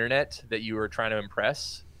on the internet that you are trying to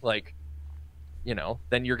impress, like, you know,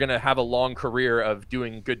 then you're going to have a long career of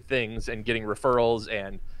doing good things and getting referrals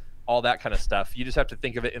and all that kind of stuff. You just have to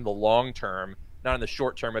think of it in the long term, not in the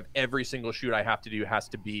short term of every single shoot I have to do has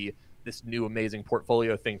to be this new amazing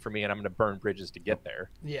portfolio thing for me, and I'm going to burn bridges to get there.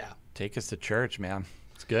 Yeah. Take us to church, man.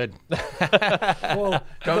 It's good. Well,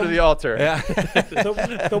 Come to the altar. Yeah.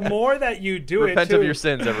 the more that you do Repent it, too, of your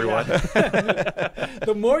sins, everyone.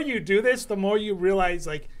 the more you do this, the more you realize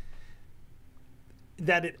like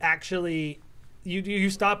that it actually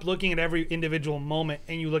you stop looking at every individual moment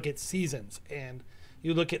and you look at seasons and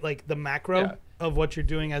you look at like the macro of what you're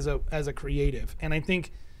doing as a creative. And I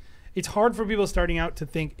think it's hard for people starting out to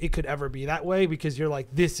think it could ever be that way because you're like,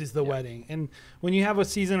 this is the wedding. And when you have a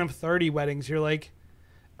season of 30 weddings, you're like,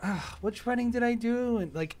 which wedding did I do?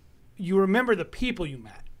 And like, you remember the people you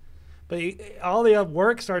met, but all the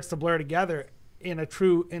work starts to blur together in a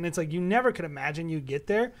true, and it's like, you never could imagine you'd get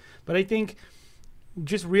there. But I think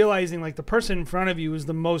just realizing like the person in front of you is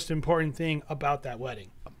the most important thing about that wedding.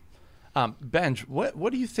 Benj,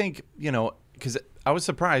 what do you think, you know, because I was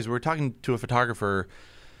surprised. We were talking to a photographer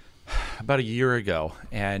about a year ago,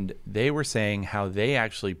 and they were saying how they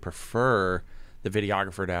actually prefer the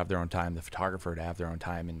videographer to have their own time, the photographer to have their own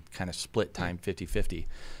time, and kind of split time 50-50,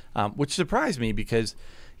 which surprised me because,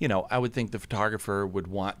 you know, I would think the photographer would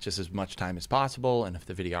want just as much time as possible, and if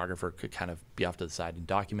the videographer could kind of be off to the side and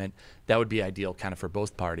document, that would be ideal kind of for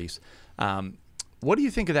both parties. What do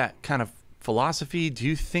you think of that kind of philosophy? Do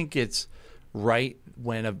you think it's right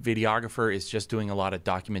when a videographer is just doing a lot of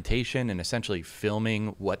documentation and essentially filming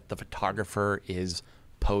what the photographer is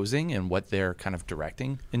posing and what they're kind of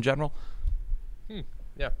directing in general?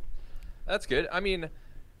 Yeah, that's good. I mean,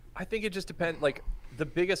 I think it just depends. Like, the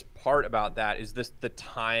biggest part about that is the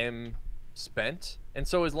time spent. And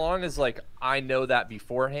so as long as like I know that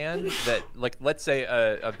beforehand, that like, let's say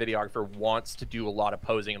a videographer wants to do a lot of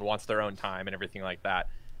posing and wants their own time and everything like that,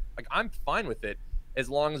 like I'm fine with it as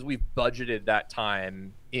long as we've budgeted that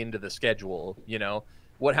time into the schedule. You know,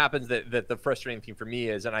 what happens that the frustrating thing for me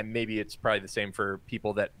is, and maybe it's probably the same for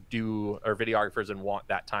people that are videographers and want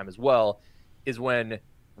that time as well, is when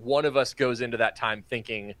one of us goes into that time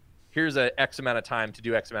thinking, here's a X amount of time to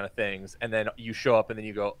do X amount of things, and then you show up and then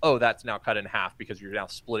you go, oh, that's now cut in half because you're now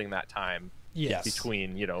splitting that time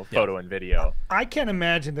between, you know, photo and video. I can't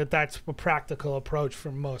imagine that that's a practical approach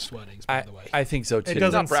for most weddings, by the way. I think so too. It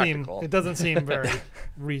doesn't seem very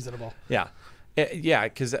reasonable. Yeah. Yeah,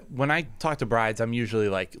 because when I talk to brides, I'm usually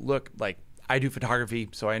like, look, like I do photography,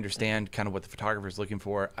 so I understand kind of what the photographer is looking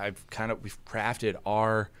for. We've crafted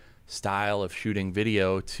our style of shooting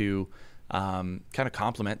video to kind of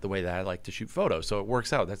complement the way that I like to shoot photos. So it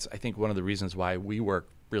works out. That's, I think, one of the reasons why we work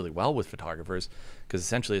really well with photographers, because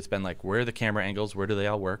essentially it's been like, where are the camera angles? Where do they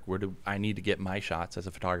all work? Where do I need to get my shots as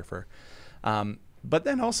a photographer? But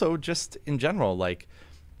then also just in general, like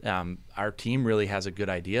our team really has a good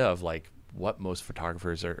idea of like what most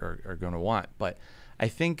photographers are going to want. But I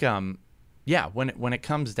think, yeah, when it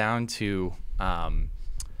comes down to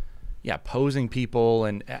posing people,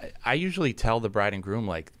 and I usually tell the bride and groom,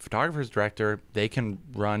 like, photographer's director, they can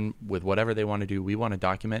run with whatever they want to do. We want to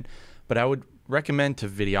document. But I would recommend to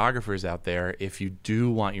videographers out there, if you do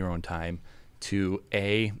want your own time, to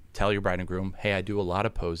tell your bride and groom, hey, I do a lot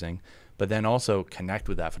of posing, but then also connect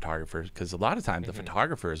with that photographer, because a lot of times the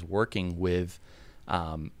photographer is working with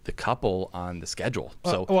the couple on the schedule.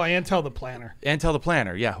 And tell the planner.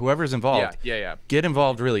 Yeah, whoever's involved. Yeah. Get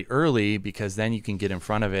involved really early, because then you can get in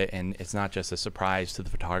front of it and it's not just a surprise to the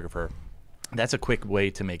photographer. That's a quick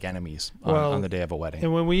way to make enemies on the day of a wedding.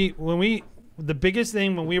 And when we the biggest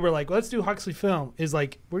thing when we were like, let's do Huxley Film, is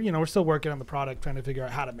like, we're still working on the product, trying to figure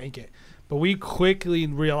out how to make it. But we quickly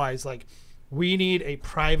realized, like, we need a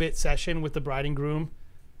private session with the bride and groom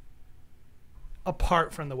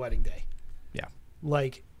apart from the wedding day. Yeah.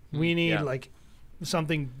 Like we need like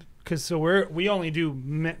something, because we only do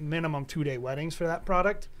minimum 2-day weddings for that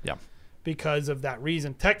product. Yeah. Because of that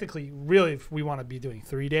reason. Technically, really, if we want to be doing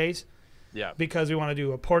 3 days. Yeah. Because we want to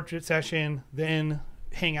do a portrait session, then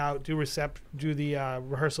hang out, do the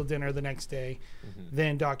rehearsal dinner the next day,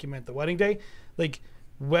 then document the wedding day. Like,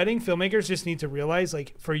 wedding filmmakers just need to realize,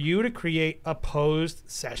 like, for you to create a posed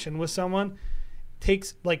session with someone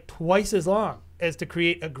takes like twice as long as to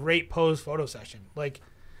create a great posed photo session. Like,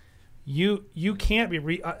 you can't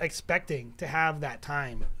be expecting to have that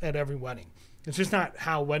time at every wedding. It's just not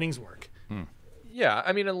how weddings work. Yeah,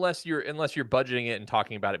 I mean, unless you're budgeting it and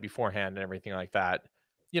talking about it beforehand and everything like that,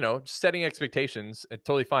 you know, setting expectations, it's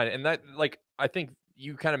totally fine. And that, like, I think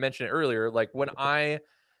you kind of mentioned it earlier, like when I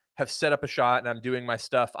have set up a shot and I'm doing my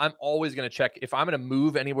stuff, I'm always going to check if I'm going to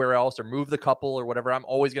move anywhere else or move the couple or whatever. I'm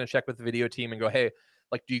always going to check with the video team and go, hey,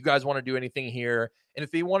 like, do you guys want to do anything here? And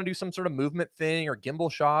if they want to do some sort of movement thing or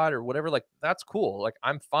gimbal shot or whatever, like, that's cool. Like,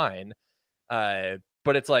 I'm fine. But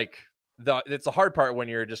it's like, it's the hard part when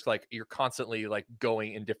you're just like, you're constantly like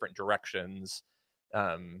going in different directions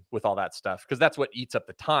with all that stuff, because that's what eats up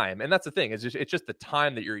the time. And that's the thing, is it's just the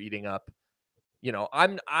time that you're eating up. You know,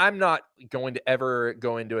 I'm not going to ever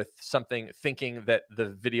go into something thinking that the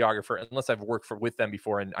videographer, unless I've worked with them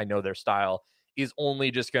before and I know their style, is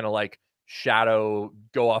only just going to like shadow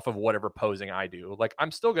go off of whatever posing I do. Like,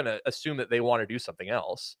 I'm still going to assume that they want to do something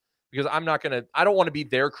else, because I don't want to be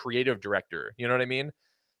their creative director. You know what I mean?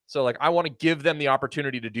 So, like, I want to give them the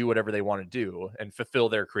opportunity to do whatever they want to do and fulfill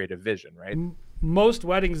their creative vision, right? Most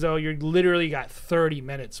weddings, though, you're literally got 30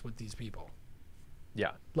 minutes with these people.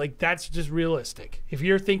 Yeah. Like, that's just realistic. If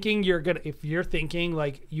you're thinking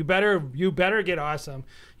like, you better get awesome,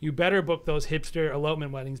 you better book those hipster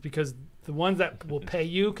elopement weddings, because the ones that will pay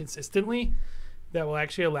you consistently, that will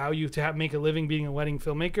actually allow you to make a living being a wedding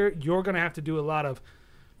filmmaker, you're going to have to do a lot of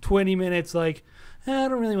 20 minutes, like, I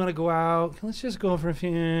don't really want to go out, let's just go for a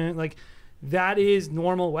few, like, that is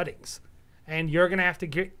normal weddings. And you're going to have to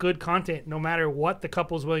get good content no matter what the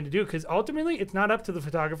couple's willing to do, because ultimately it's not up to the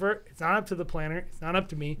photographer, it's not up to the planner, it's not up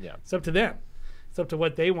to me, it's up to them. It's up to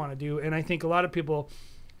what they want to do. And I think a lot of people,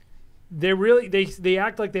 they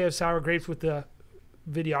act like they have sour grapes with the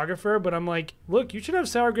videographer, but I'm like, look, you should have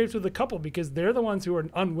sour grapes with the couple, because they're the ones who are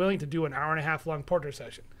unwilling to do an hour-and-a-half long portrait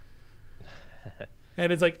session.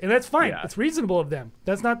 And it's like, and that's fine. Yeah. It's reasonable of them.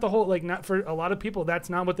 That's not the whole, like, not for a lot of people, that's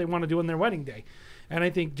not what they want to do on their wedding day. And I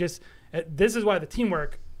think just, this is why the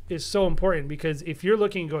teamwork is so important, because if you're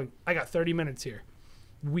looking and going, I got 30 minutes here.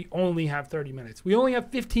 We only have 30 minutes. We only have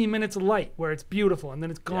 15 minutes of light where it's beautiful and then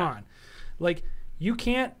it's gone. Yeah. Like, you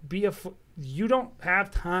can't be you don't have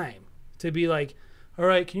time to be like, all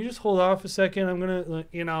right, can you just hold off a second? I'm going to,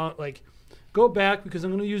 you know, like, go back because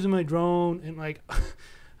I'm going to use my drone, and like,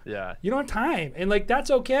 yeah, you don't have time, and like, that's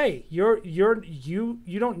okay. You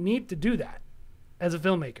don't need to do that as a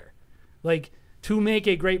filmmaker, like, to make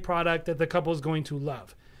a great product that the couple is going to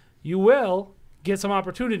love. You will get some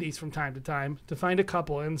opportunities from time to time to find a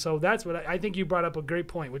couple, and so that's what I think you brought up a great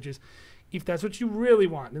point, which is, if that's what you really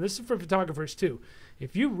want, and this is for photographers too,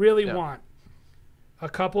 if you really want a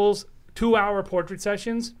couple's 2-hour portrait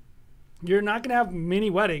sessions, you're not going to have many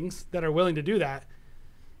weddings that are willing to do that,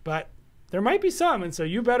 but there might be some, and so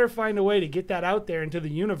you better find a way to get that out there into the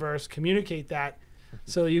universe, communicate that,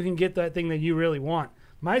 so you can get that thing that you really want.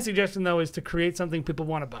 My suggestion, though, is to create something people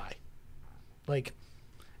want to buy, like,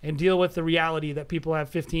 and deal with the reality that people have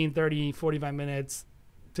 15, 30, 45 minutes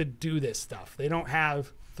to do this stuff. They don't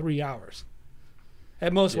have 3 hours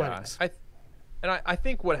at most weddings. I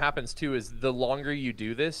think what happens, too, is the longer you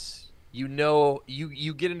do this, you know,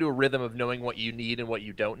 you get into a rhythm of knowing what you need and what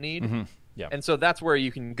you don't need. Mm-hmm. Yeah. And so that's where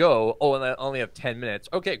you can go, oh, and I only have 10 minutes.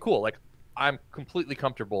 Okay, cool. Like, I'm completely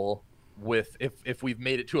comfortable with, if we've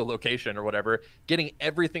made it to a location or whatever, getting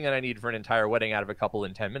everything that I need for an entire wedding out of a couple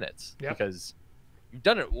in 10 minutes. Yep. Because you've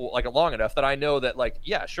done it like long enough that I know that, like,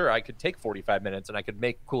 yeah, sure, I could take 45 minutes and I could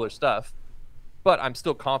make cooler stuff, but I'm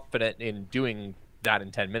still confident in doing that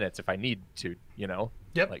in 10 minutes if I need to, you know?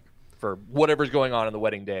 Yep. Like, for whatever's going on the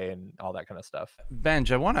wedding day and all that kind of stuff.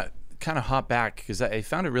 Benj, I want to kind of hop back, because I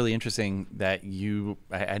found it really interesting that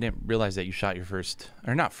I didn't realize that you shot your first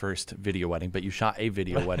video wedding, but you shot a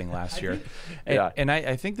video wedding last year. And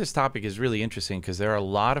I think this topic is really interesting, because there are a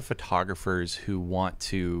lot of photographers who want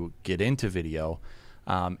to get into video.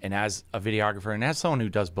 And as a videographer and as someone who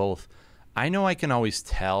does both, I know I can always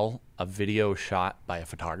tell a video shot by a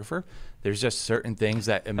photographer. There's just certain things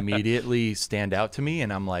that immediately stand out to me,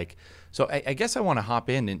 and I'm like, so I guess I want to hop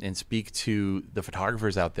in and speak to the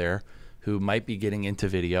photographers out there who might be getting into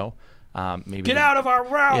video. Maybe Get out of our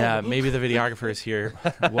realm. Yeah, maybe the videographers here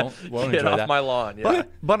won't Get enjoy off that. my lawn. Yeah.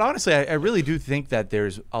 But honestly, I really do think that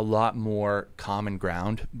there's a lot more common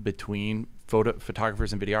ground between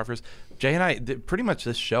photographers and videographers. Jay and I, pretty much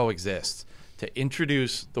this show exists to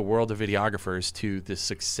introduce the world of videographers to the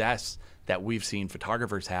success that we've seen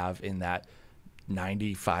photographers have, in that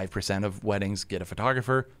 95% of weddings get a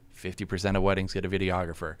photographer, 50% of weddings get a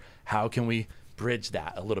videographer. How can we bridge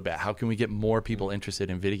that a little bit? How can we get more people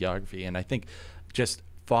interested in videography? And I think just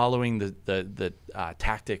following the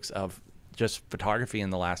tactics of just photography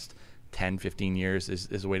in the last 10, 15 years is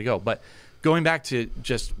the way to go. But going back to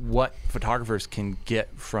just what photographers can get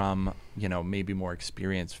from, maybe more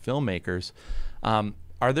experienced filmmakers,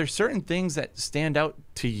 are there certain things that stand out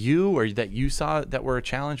to you or that you saw that were a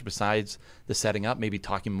challenge besides the setting up, maybe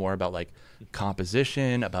talking more about like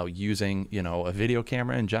composition, about using, a video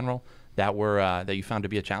camera in general, that you found to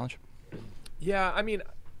be a challenge? Yeah, I mean,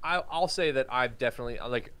 I'll say that I've definitely,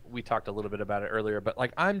 like, we talked a little bit about it earlier, but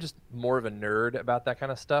like I'm just more of a nerd about that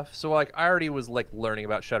kind of stuff. So like I already was like learning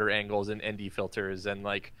about shutter angles and ND filters and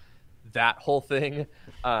like that whole thing,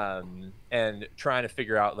 and trying to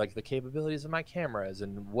figure out like the capabilities of my cameras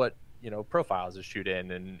and what profiles to shoot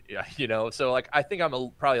in, and so like I think I'm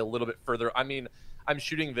probably a little bit further. I mean, I'm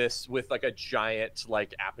shooting this with like a giant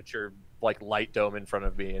like aperture like light dome in front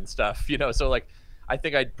of me and stuff, so like I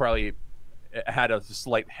think I'd probably had a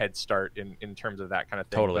slight head start in terms of that kind of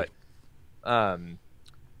thing. Totally. But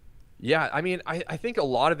yeah, I mean, I think a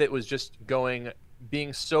lot of it was just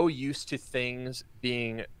being so used to things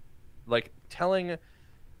being like telling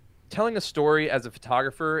a story as a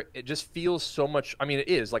photographer. It just feels so much, I mean, it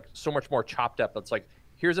is like so much more chopped up. It's like,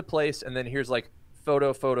 here's a place, and then here's like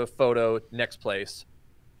photo, next place,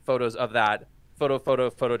 photos of that, photo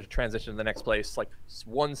to transition to the next place, like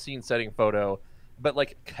one scene setting photo, but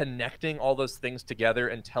like connecting all those things together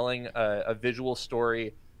and telling a visual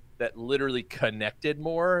story that literally connected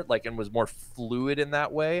more, like, and was more fluid in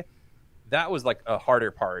that way. That was like a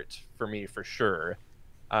harder part for me, for sure.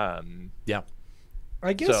 Yeah.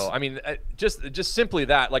 I guess. So I mean, just simply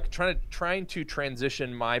that, like trying to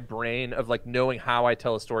transition my brain of like knowing how I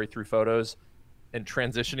tell a story through photos and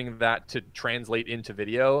transitioning that to translate into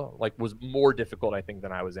video, like, was more difficult, I think,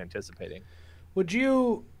 than I was anticipating. Would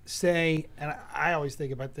you say, and I always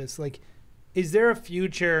think about this, like, is there a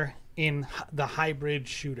future in the hybrid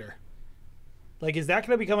shooter? Like, is that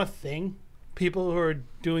going to become a thing? People who are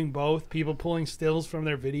doing both, people pulling stills from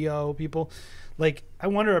their video, people, like, I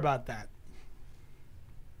wonder about that.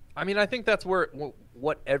 I mean, I think that's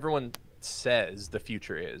what everyone says the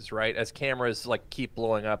future is, right? As cameras like keep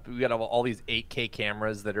blowing up, we got all these 8K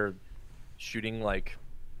cameras that are shooting like,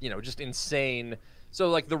 just insane. So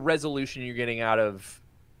like the resolution you're getting out of,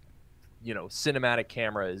 cinematic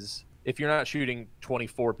cameras, if you're not shooting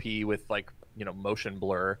 24p with like, motion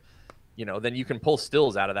blur, then you can pull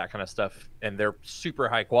stills out of that kind of stuff, and they're super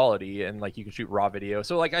high quality, and like you can shoot raw video.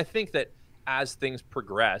 So like I think that as things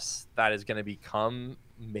progress, that is going to become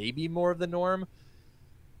maybe more of the norm.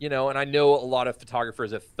 And I know a lot of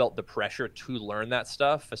photographers have felt the pressure to learn that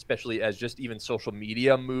stuff, especially as just even social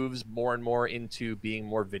media moves more and more into being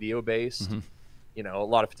more video based. Mm-hmm. A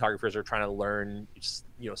lot of photographers are trying to learn just,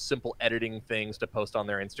 simple editing things to post on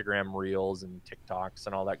their Instagram reels and TikToks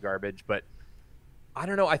and all that garbage. But I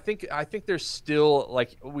don't know. I think there's still,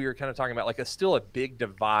 like we were kind of talking about, like still a big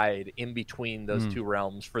divide in between those two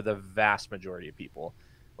realms for the vast majority of people.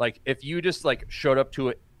 Like if you just like showed up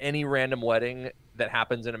to any random wedding that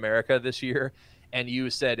happens in America this year and you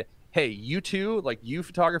said, hey, you two, like you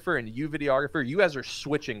photographer and you videographer, you guys are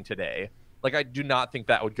switching today. Like, I do not think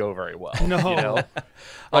that would go very well. No. Like,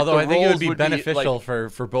 although I think it would be beneficial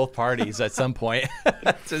for both parties at some point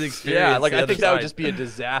to experience. Yeah, like I think that would side. just be a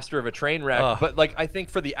disaster of a train wreck. But like I think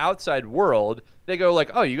for the outside world, they go like,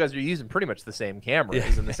 oh, you guys are using pretty much the same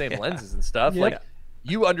cameras and the same lenses and stuff. Yeah. Like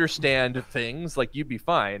you understand things, like you'd be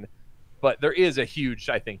fine. But there is a huge,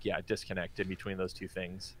 I think, disconnect in between those two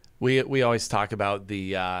things. We always talk about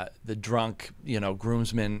the drunk,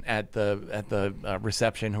 groomsmen at the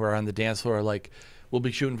reception who are on the dance floor. Like, we'll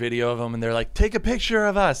be shooting video of them, and they're like, "Take a picture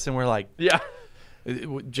of us," and we're like, "Yeah."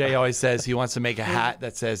 Jay always says he wants to make a hat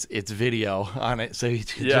that says "It's video" on it, so he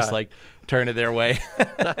can just like turn it their way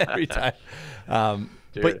every time.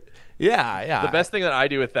 But yeah. The best thing that I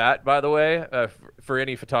do with that, by the way, for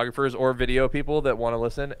any photographers or video people that want to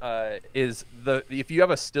listen, is if you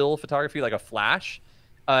have a still photography like a flash.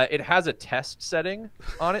 It has a test setting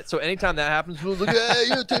on it, so anytime that happens, people are like, "Hey,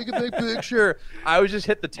 you take a big picture." I would just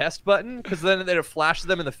hit the test button, because then it flashes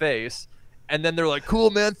them in the face, and then they're like,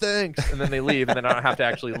 cool, man, thanks. And then they leave, and then I don't have to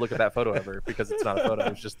actually look at that photo ever because it's not a photo.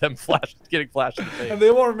 It's just them getting flashed in the face. And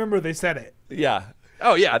they won't remember they said it. Yeah.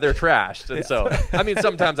 Oh, yeah, they're trashed. And so, I mean,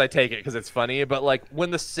 sometimes I take it because it's funny, but like when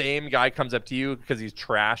the same guy comes up to you because he's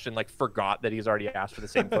trashed and like forgot that he's already asked for the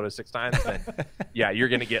same photo 6 times, then yeah, you're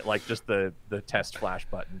going to get like just the test flash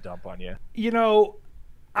button dump on you. You know,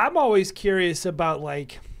 I'm always curious about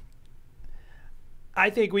like, I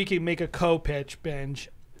think we can make a co-pitch, Benj,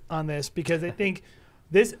 on this because I think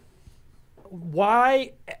this,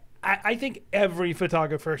 I think every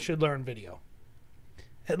photographer should learn video.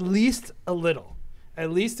 At least a little. At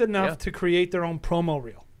least enough to create their own promo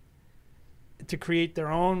reel. To create their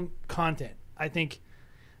own content. I think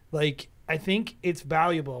it's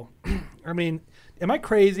valuable. I mean, am I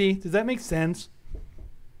crazy? Does that make sense?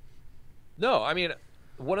 No, I mean,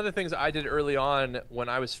 one of the things I did early on when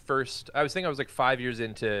I was like 5 years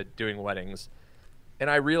into doing weddings. And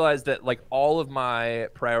I realized that like all of my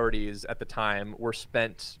priorities at the time were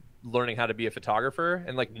spent learning how to be a photographer,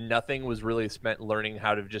 and like nothing was really spent learning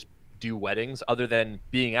how to just do weddings other than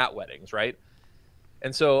being at weddings, right?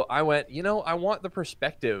 And so I went, you know, I want the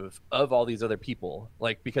perspective of all these other people,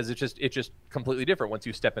 like, because it's just completely different once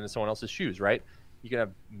you step into someone else's shoes, right? You can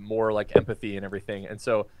have more like empathy and everything. And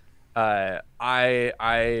so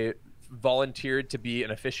I volunteered to be an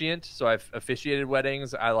officiant, so I've officiated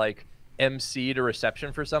weddings. I like emceed a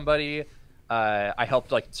reception for somebody. I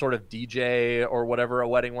helped like sort of DJ or whatever a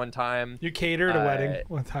wedding one time. You catered a wedding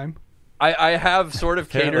one time. I have sort of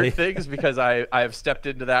catered things because I've stepped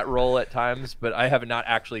into that role at times, but I have not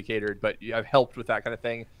actually catered, but I've helped with that kind of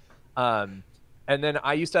thing. And then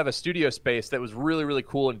I used to have a studio space that was really, really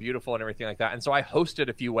cool and beautiful and everything like that. And so I hosted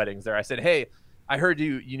a few weddings there. I said, hey, I heard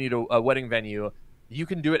you need a wedding venue. You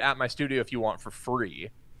can do it at my studio if you want for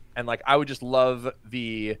free. And like, I would just love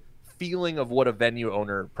the feeling of what a venue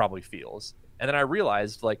owner probably feels. And then I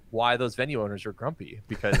realized like why those venue owners are grumpy,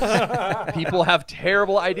 because people have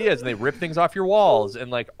terrible ideas and they rip things off your walls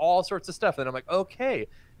and like all sorts of stuff. And I'm like, okay,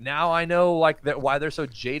 now I know like that why they're so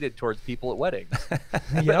jaded towards people at weddings.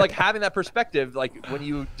 But like having that perspective, like when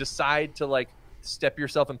you decide to like step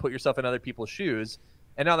yourself and put yourself in other people's shoes.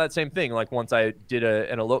 And now that same thing, like once I did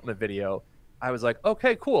an elopement video, I was like,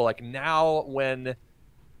 okay, cool. Like now when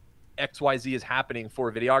XYZ is happening for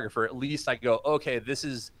a videographer, at least I go, okay, this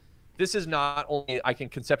is not only I can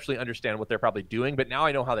conceptually understand what they're probably doing, but now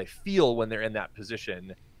I know how they feel when they're in that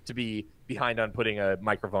position to be behind on putting a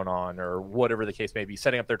microphone on or whatever the case may be,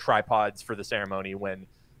 setting up their tripods for the ceremony when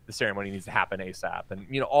the ceremony needs to happen ASAP, and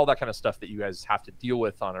you know, all that kind of stuff that you guys have to deal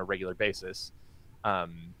with on a regular basis. I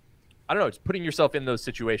don't know, just putting yourself in those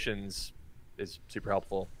situations is super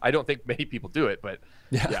helpful. I don't think many people do it, but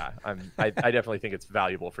yeah, I definitely think it's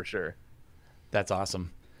valuable for sure. That's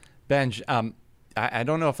awesome. Benj, I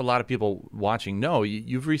don't know if a lot of people watching know,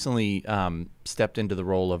 you've recently stepped into the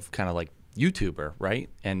role of kind of like YouTuber, right?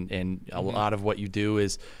 And a lot of what you do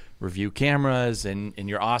is review cameras and in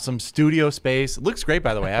your awesome studio space. It looks great,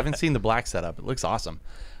 by the way. I haven't seen the black setup. It looks awesome.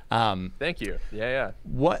 Thank you. Yeah.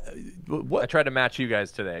 What I tried to match you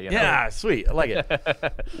guys today. You know? Yeah, sweet. I like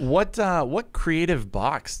it. What creative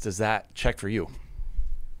box does that check for you?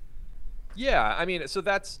 Yeah, I mean, so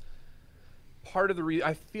that's part of the reason.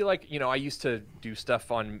 I feel like, you know, I used to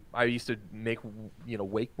make, you know,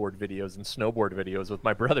 wakeboard videos and snowboard videos with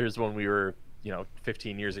my brothers when we were, you know,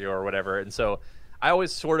 15 years ago or whatever. And so I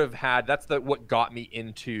always sort of had, what got me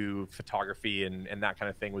into photography and that kind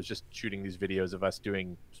of thing, was just shooting these videos of us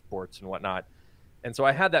doing sports and whatnot. And so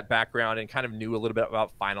I had that background and kind of knew a little bit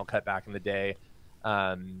about Final Cut back in the day.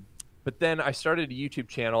 But then I started a YouTube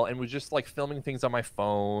channel and was just like filming things on my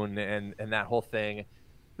phone and that whole thing.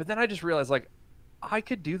 But then I just realized, like, I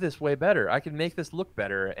could do this way better. I could make this look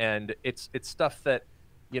better. And it's stuff that,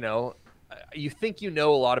 you know, you think you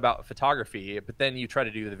know a lot about photography, but then you try to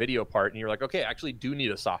do the video part and you're like, okay, I actually do need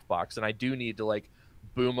a softbox, and I do need to like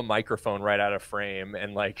boom a microphone right out of frame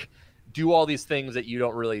and like do all these things that you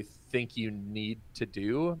don't really think you need to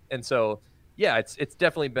do. And so, yeah, it's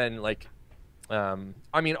definitely been like,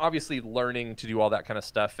 I mean, obviously learning to do all that kind of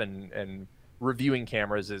stuff and reviewing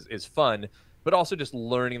cameras is fun, but also just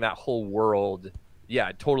learning that whole world. Yeah,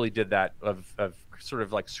 I totally did that of sort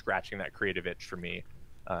of like scratching that creative itch for me,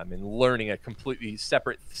 and learning a completely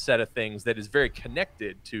separate set of things that is very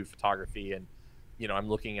connected to photography. And, you know, I'm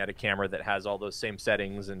looking at a camera that has all those same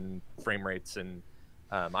settings and frame rates and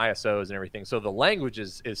ISOs and everything. So the language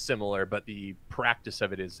is similar, but the practice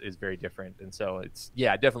of it is very different. And so it's,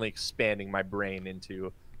 yeah, definitely expanding my brain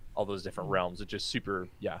into all those different realms. It's just super,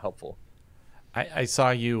 yeah, helpful. I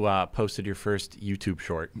saw you posted your first YouTube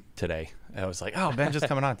short today. I was like, oh, Benj is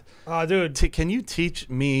coming on. Oh, dude. Can you teach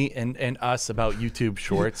me and us about YouTube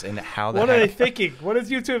shorts and how What are they thinking? What is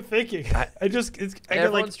YouTube thinking?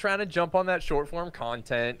 Everyone's trying to jump on that short form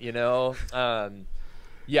content, you know?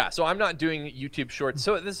 Yeah, so I'm not doing YouTube shorts.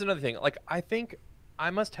 So this is another thing. Like, I think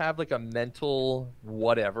I must have like a mental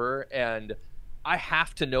whatever, and I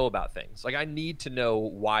have to know about things. Like, I need to know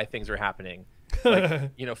why things are happening.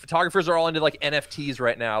 Like, you know, photographers are all into like NFTs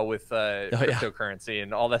right now with cryptocurrency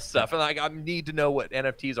and all that stuff. And like, I need to know what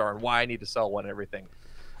NFTs are and why I need to sell one and everything.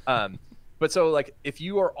 But so like, if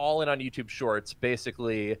you are all in on YouTube Shorts,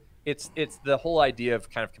 basically it's the whole idea of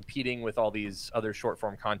kind of competing with all these other short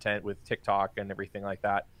form content with TikTok and everything like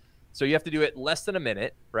that. So you have to do it less than a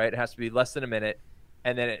minute, right? It has to be less than a minute.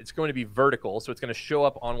 And then it's going to be vertical. So it's going to show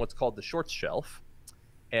up on what's called the Shorts shelf.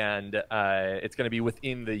 And it's going to be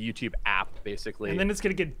within the YouTube app, basically. And then it's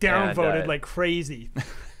going to get downvoted like crazy.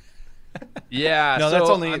 Yeah. No, so, that's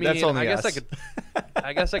only I guess us.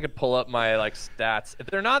 I guess I could pull up my like stats.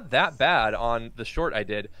 They're not that bad on the short I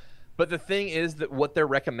did. But the thing is that what they're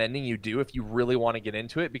recommending you do if you really want to get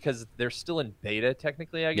into it, because they're still in beta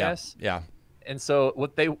technically, I guess. Yeah. And so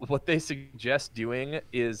what they suggest doing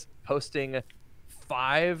is posting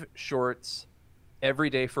 5 shorts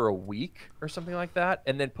every day for a week or something like that,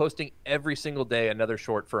 and then posting every single day another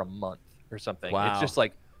short for a month or something. Wow. It's just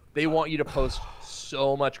like they want you to post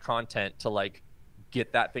so much content to like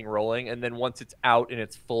get that thing rolling, and then once it's out and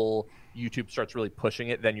it's full, YouTube starts really pushing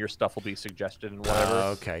it, then your stuff will be suggested and whatever.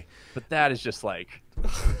 Okay. But that is just like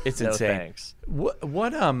it's no insane. Thanks.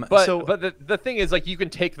 But the thing is, like, you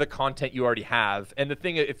can take the content you already have, and the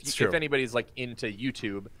thing, if anybody's like into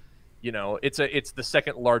YouTube, you know, it's the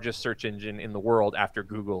second largest search engine in the world after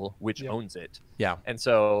Google, which owns it. Yeah. And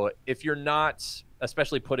so if you're not,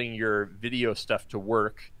 especially putting your video stuff to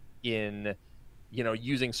work in, you know,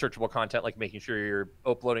 using searchable content, like making sure you're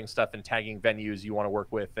uploading stuff and tagging venues you want to work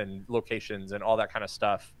with and locations and all that kind of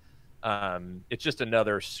stuff, it's just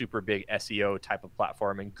another super big SEO type of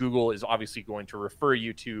platform. And Google is obviously going to refer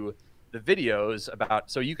you to the videos about,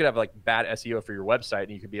 so you could have like bad SEO for your website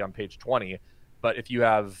and you could be on page 20. But if you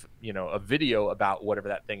have, you know, a video about whatever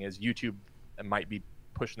that thing is, YouTube might be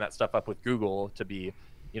pushing that stuff up with Google to be,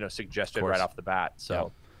 you know, suggested right off the bat.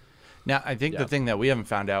 So now I think the thing that we haven't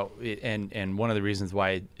found out, and one of the reasons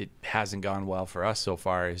why it hasn't gone well for us so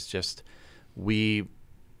far, is just we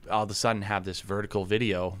all of a sudden have this vertical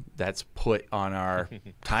video that's put on our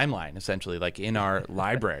timeline, essentially, like in our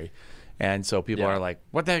library. And so people are like,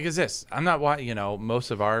 what the heck is this? I'm not watching, you know, most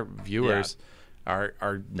of our viewers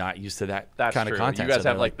are not used to that kind of content. You guys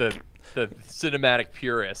have like the cinematic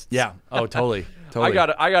purists. Yeah. Oh, totally. I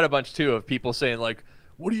got a bunch too of people saying like,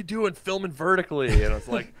 "What are you doing filming vertically?" And it's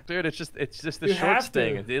like, dude, it's just the shorts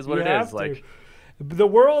thing. It is what it is. Like, the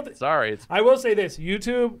world. Sorry, I will say this: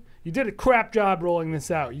 YouTube, you did a crap job rolling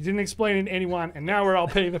this out. You didn't explain it to anyone, and now we're all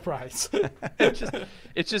paying the price.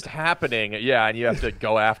 it's just happening. Yeah, and you have to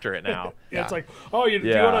go after it now. It's like, oh,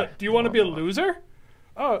 do you want to be a loser?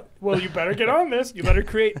 Oh, well, you better get on this. You better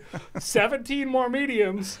create 17 more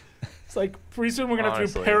mediums. It's like pretty soon we're going to have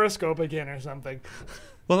to do Periscope again or something.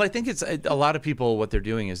 Well, I think it's a lot of people, what they're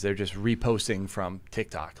doing is they're just reposting from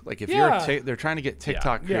TikTok. Like if they're trying to get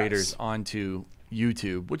TikTok creators onto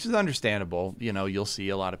YouTube, which is understandable. You know, you'll see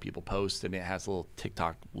a lot of people post and it has a little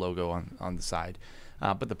TikTok logo on the side.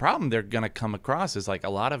 But the problem they're going to come across is like a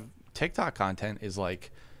lot of TikTok content is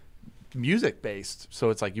like music based. So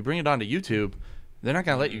it's like you bring it onto YouTube, they're not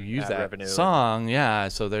going to let you use that song. Yeah.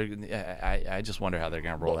 So I just wonder how they're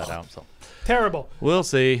going to roll that out. So terrible. We'll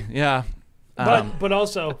see. Yeah. But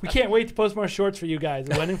also, we can't wait to post more shorts for you guys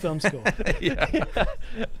at Wedding Film School.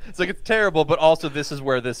 It's like, it's terrible, but also this is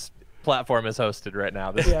where this platform is hosted right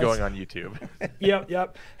now. This is going on YouTube.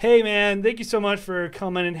 Yep. Hey, man, thank you so much for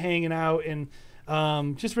coming and hanging out.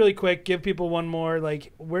 And just really quick, give people one more,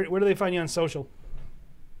 like, where do they find you on social?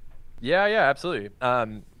 Yeah, absolutely.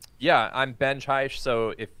 I'm Benj Haisch,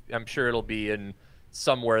 so I'm sure it'll be in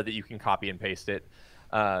somewhere that you can copy and paste it.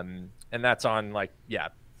 And that's on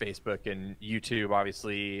Facebook and YouTube,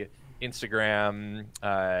 obviously, Instagram,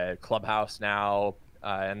 Clubhouse now,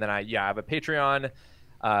 and then I have a Patreon,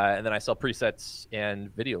 and then I sell presets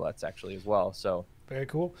and videolets actually as well. So very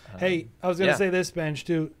cool. Hey, I was gonna say this, Benj,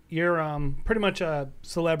 too. You're pretty much a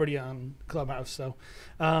celebrity on Clubhouse, so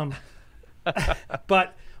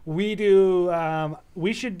but we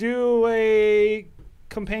should do a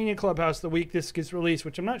companion Clubhouse the week this gets released,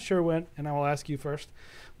 which I'm not sure when, and I will ask you first.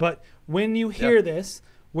 But when you hear this,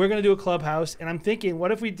 we're going to do a Clubhouse, and I'm thinking, what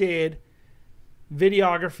if we did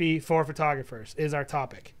videography for photographers is our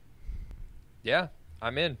topic? Yeah,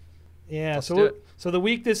 I'm in. Yeah. Let's do it. So the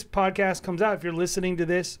week this podcast comes out, if you're listening to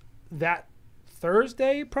this that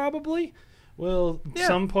Thursday, probably,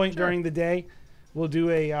 some point during the day, we'll do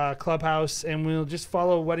a Clubhouse, and we'll just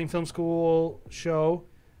follow Wedding Film School Show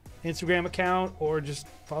Instagram account, or just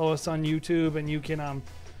follow us on YouTube, and you can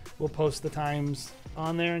we'll post the times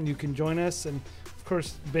on there, and you can join us. And of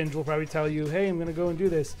course, Benj will probably tell you, hey, I'm gonna go and do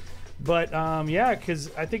this. But yeah,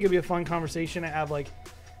 because I think it'd be a fun conversation to have, like,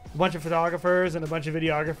 a bunch of photographers and a bunch of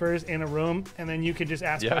videographers in a room, and then you could just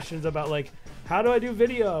ask questions about, like, how do I do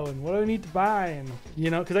video, and what do I need to buy, and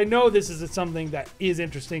because I know this is something that is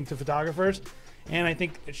interesting to photographers, and I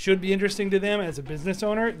think it should be interesting to them as a business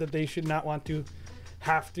owner, that they should not want to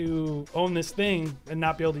have to own this thing and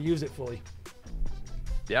not be able to use it fully.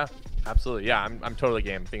 Yeah, absolutely. Yeah, I'm totally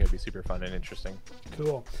game. I think it'd be super fun and interesting.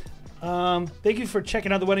 Cool. Thank you for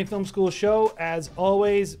checking out the Wedding Film School show. As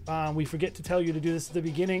always, we forget to tell you to do this at the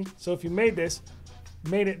beginning. So if you made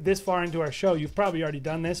it this far into our show, you've probably already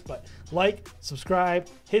done this, but like, subscribe,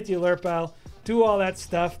 hit the alert bell, do all that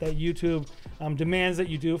stuff that YouTube demands that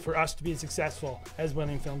you do for us to be successful as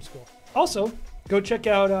Wedding Film School. Also, go check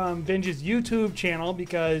out Benj's YouTube channel,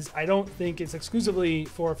 because I don't think it's exclusively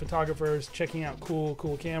for photographers checking out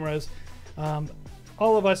cool cameras.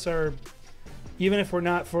 All of us are, even if we're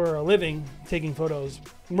not for a living taking photos,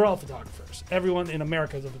 we're all photographers. Everyone in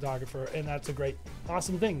America is a photographer, and that's a great,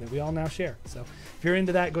 awesome thing that we all now share. So if you're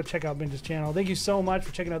into that, go check out Benj's channel. Thank you so much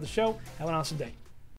for checking out the show. Have an awesome day.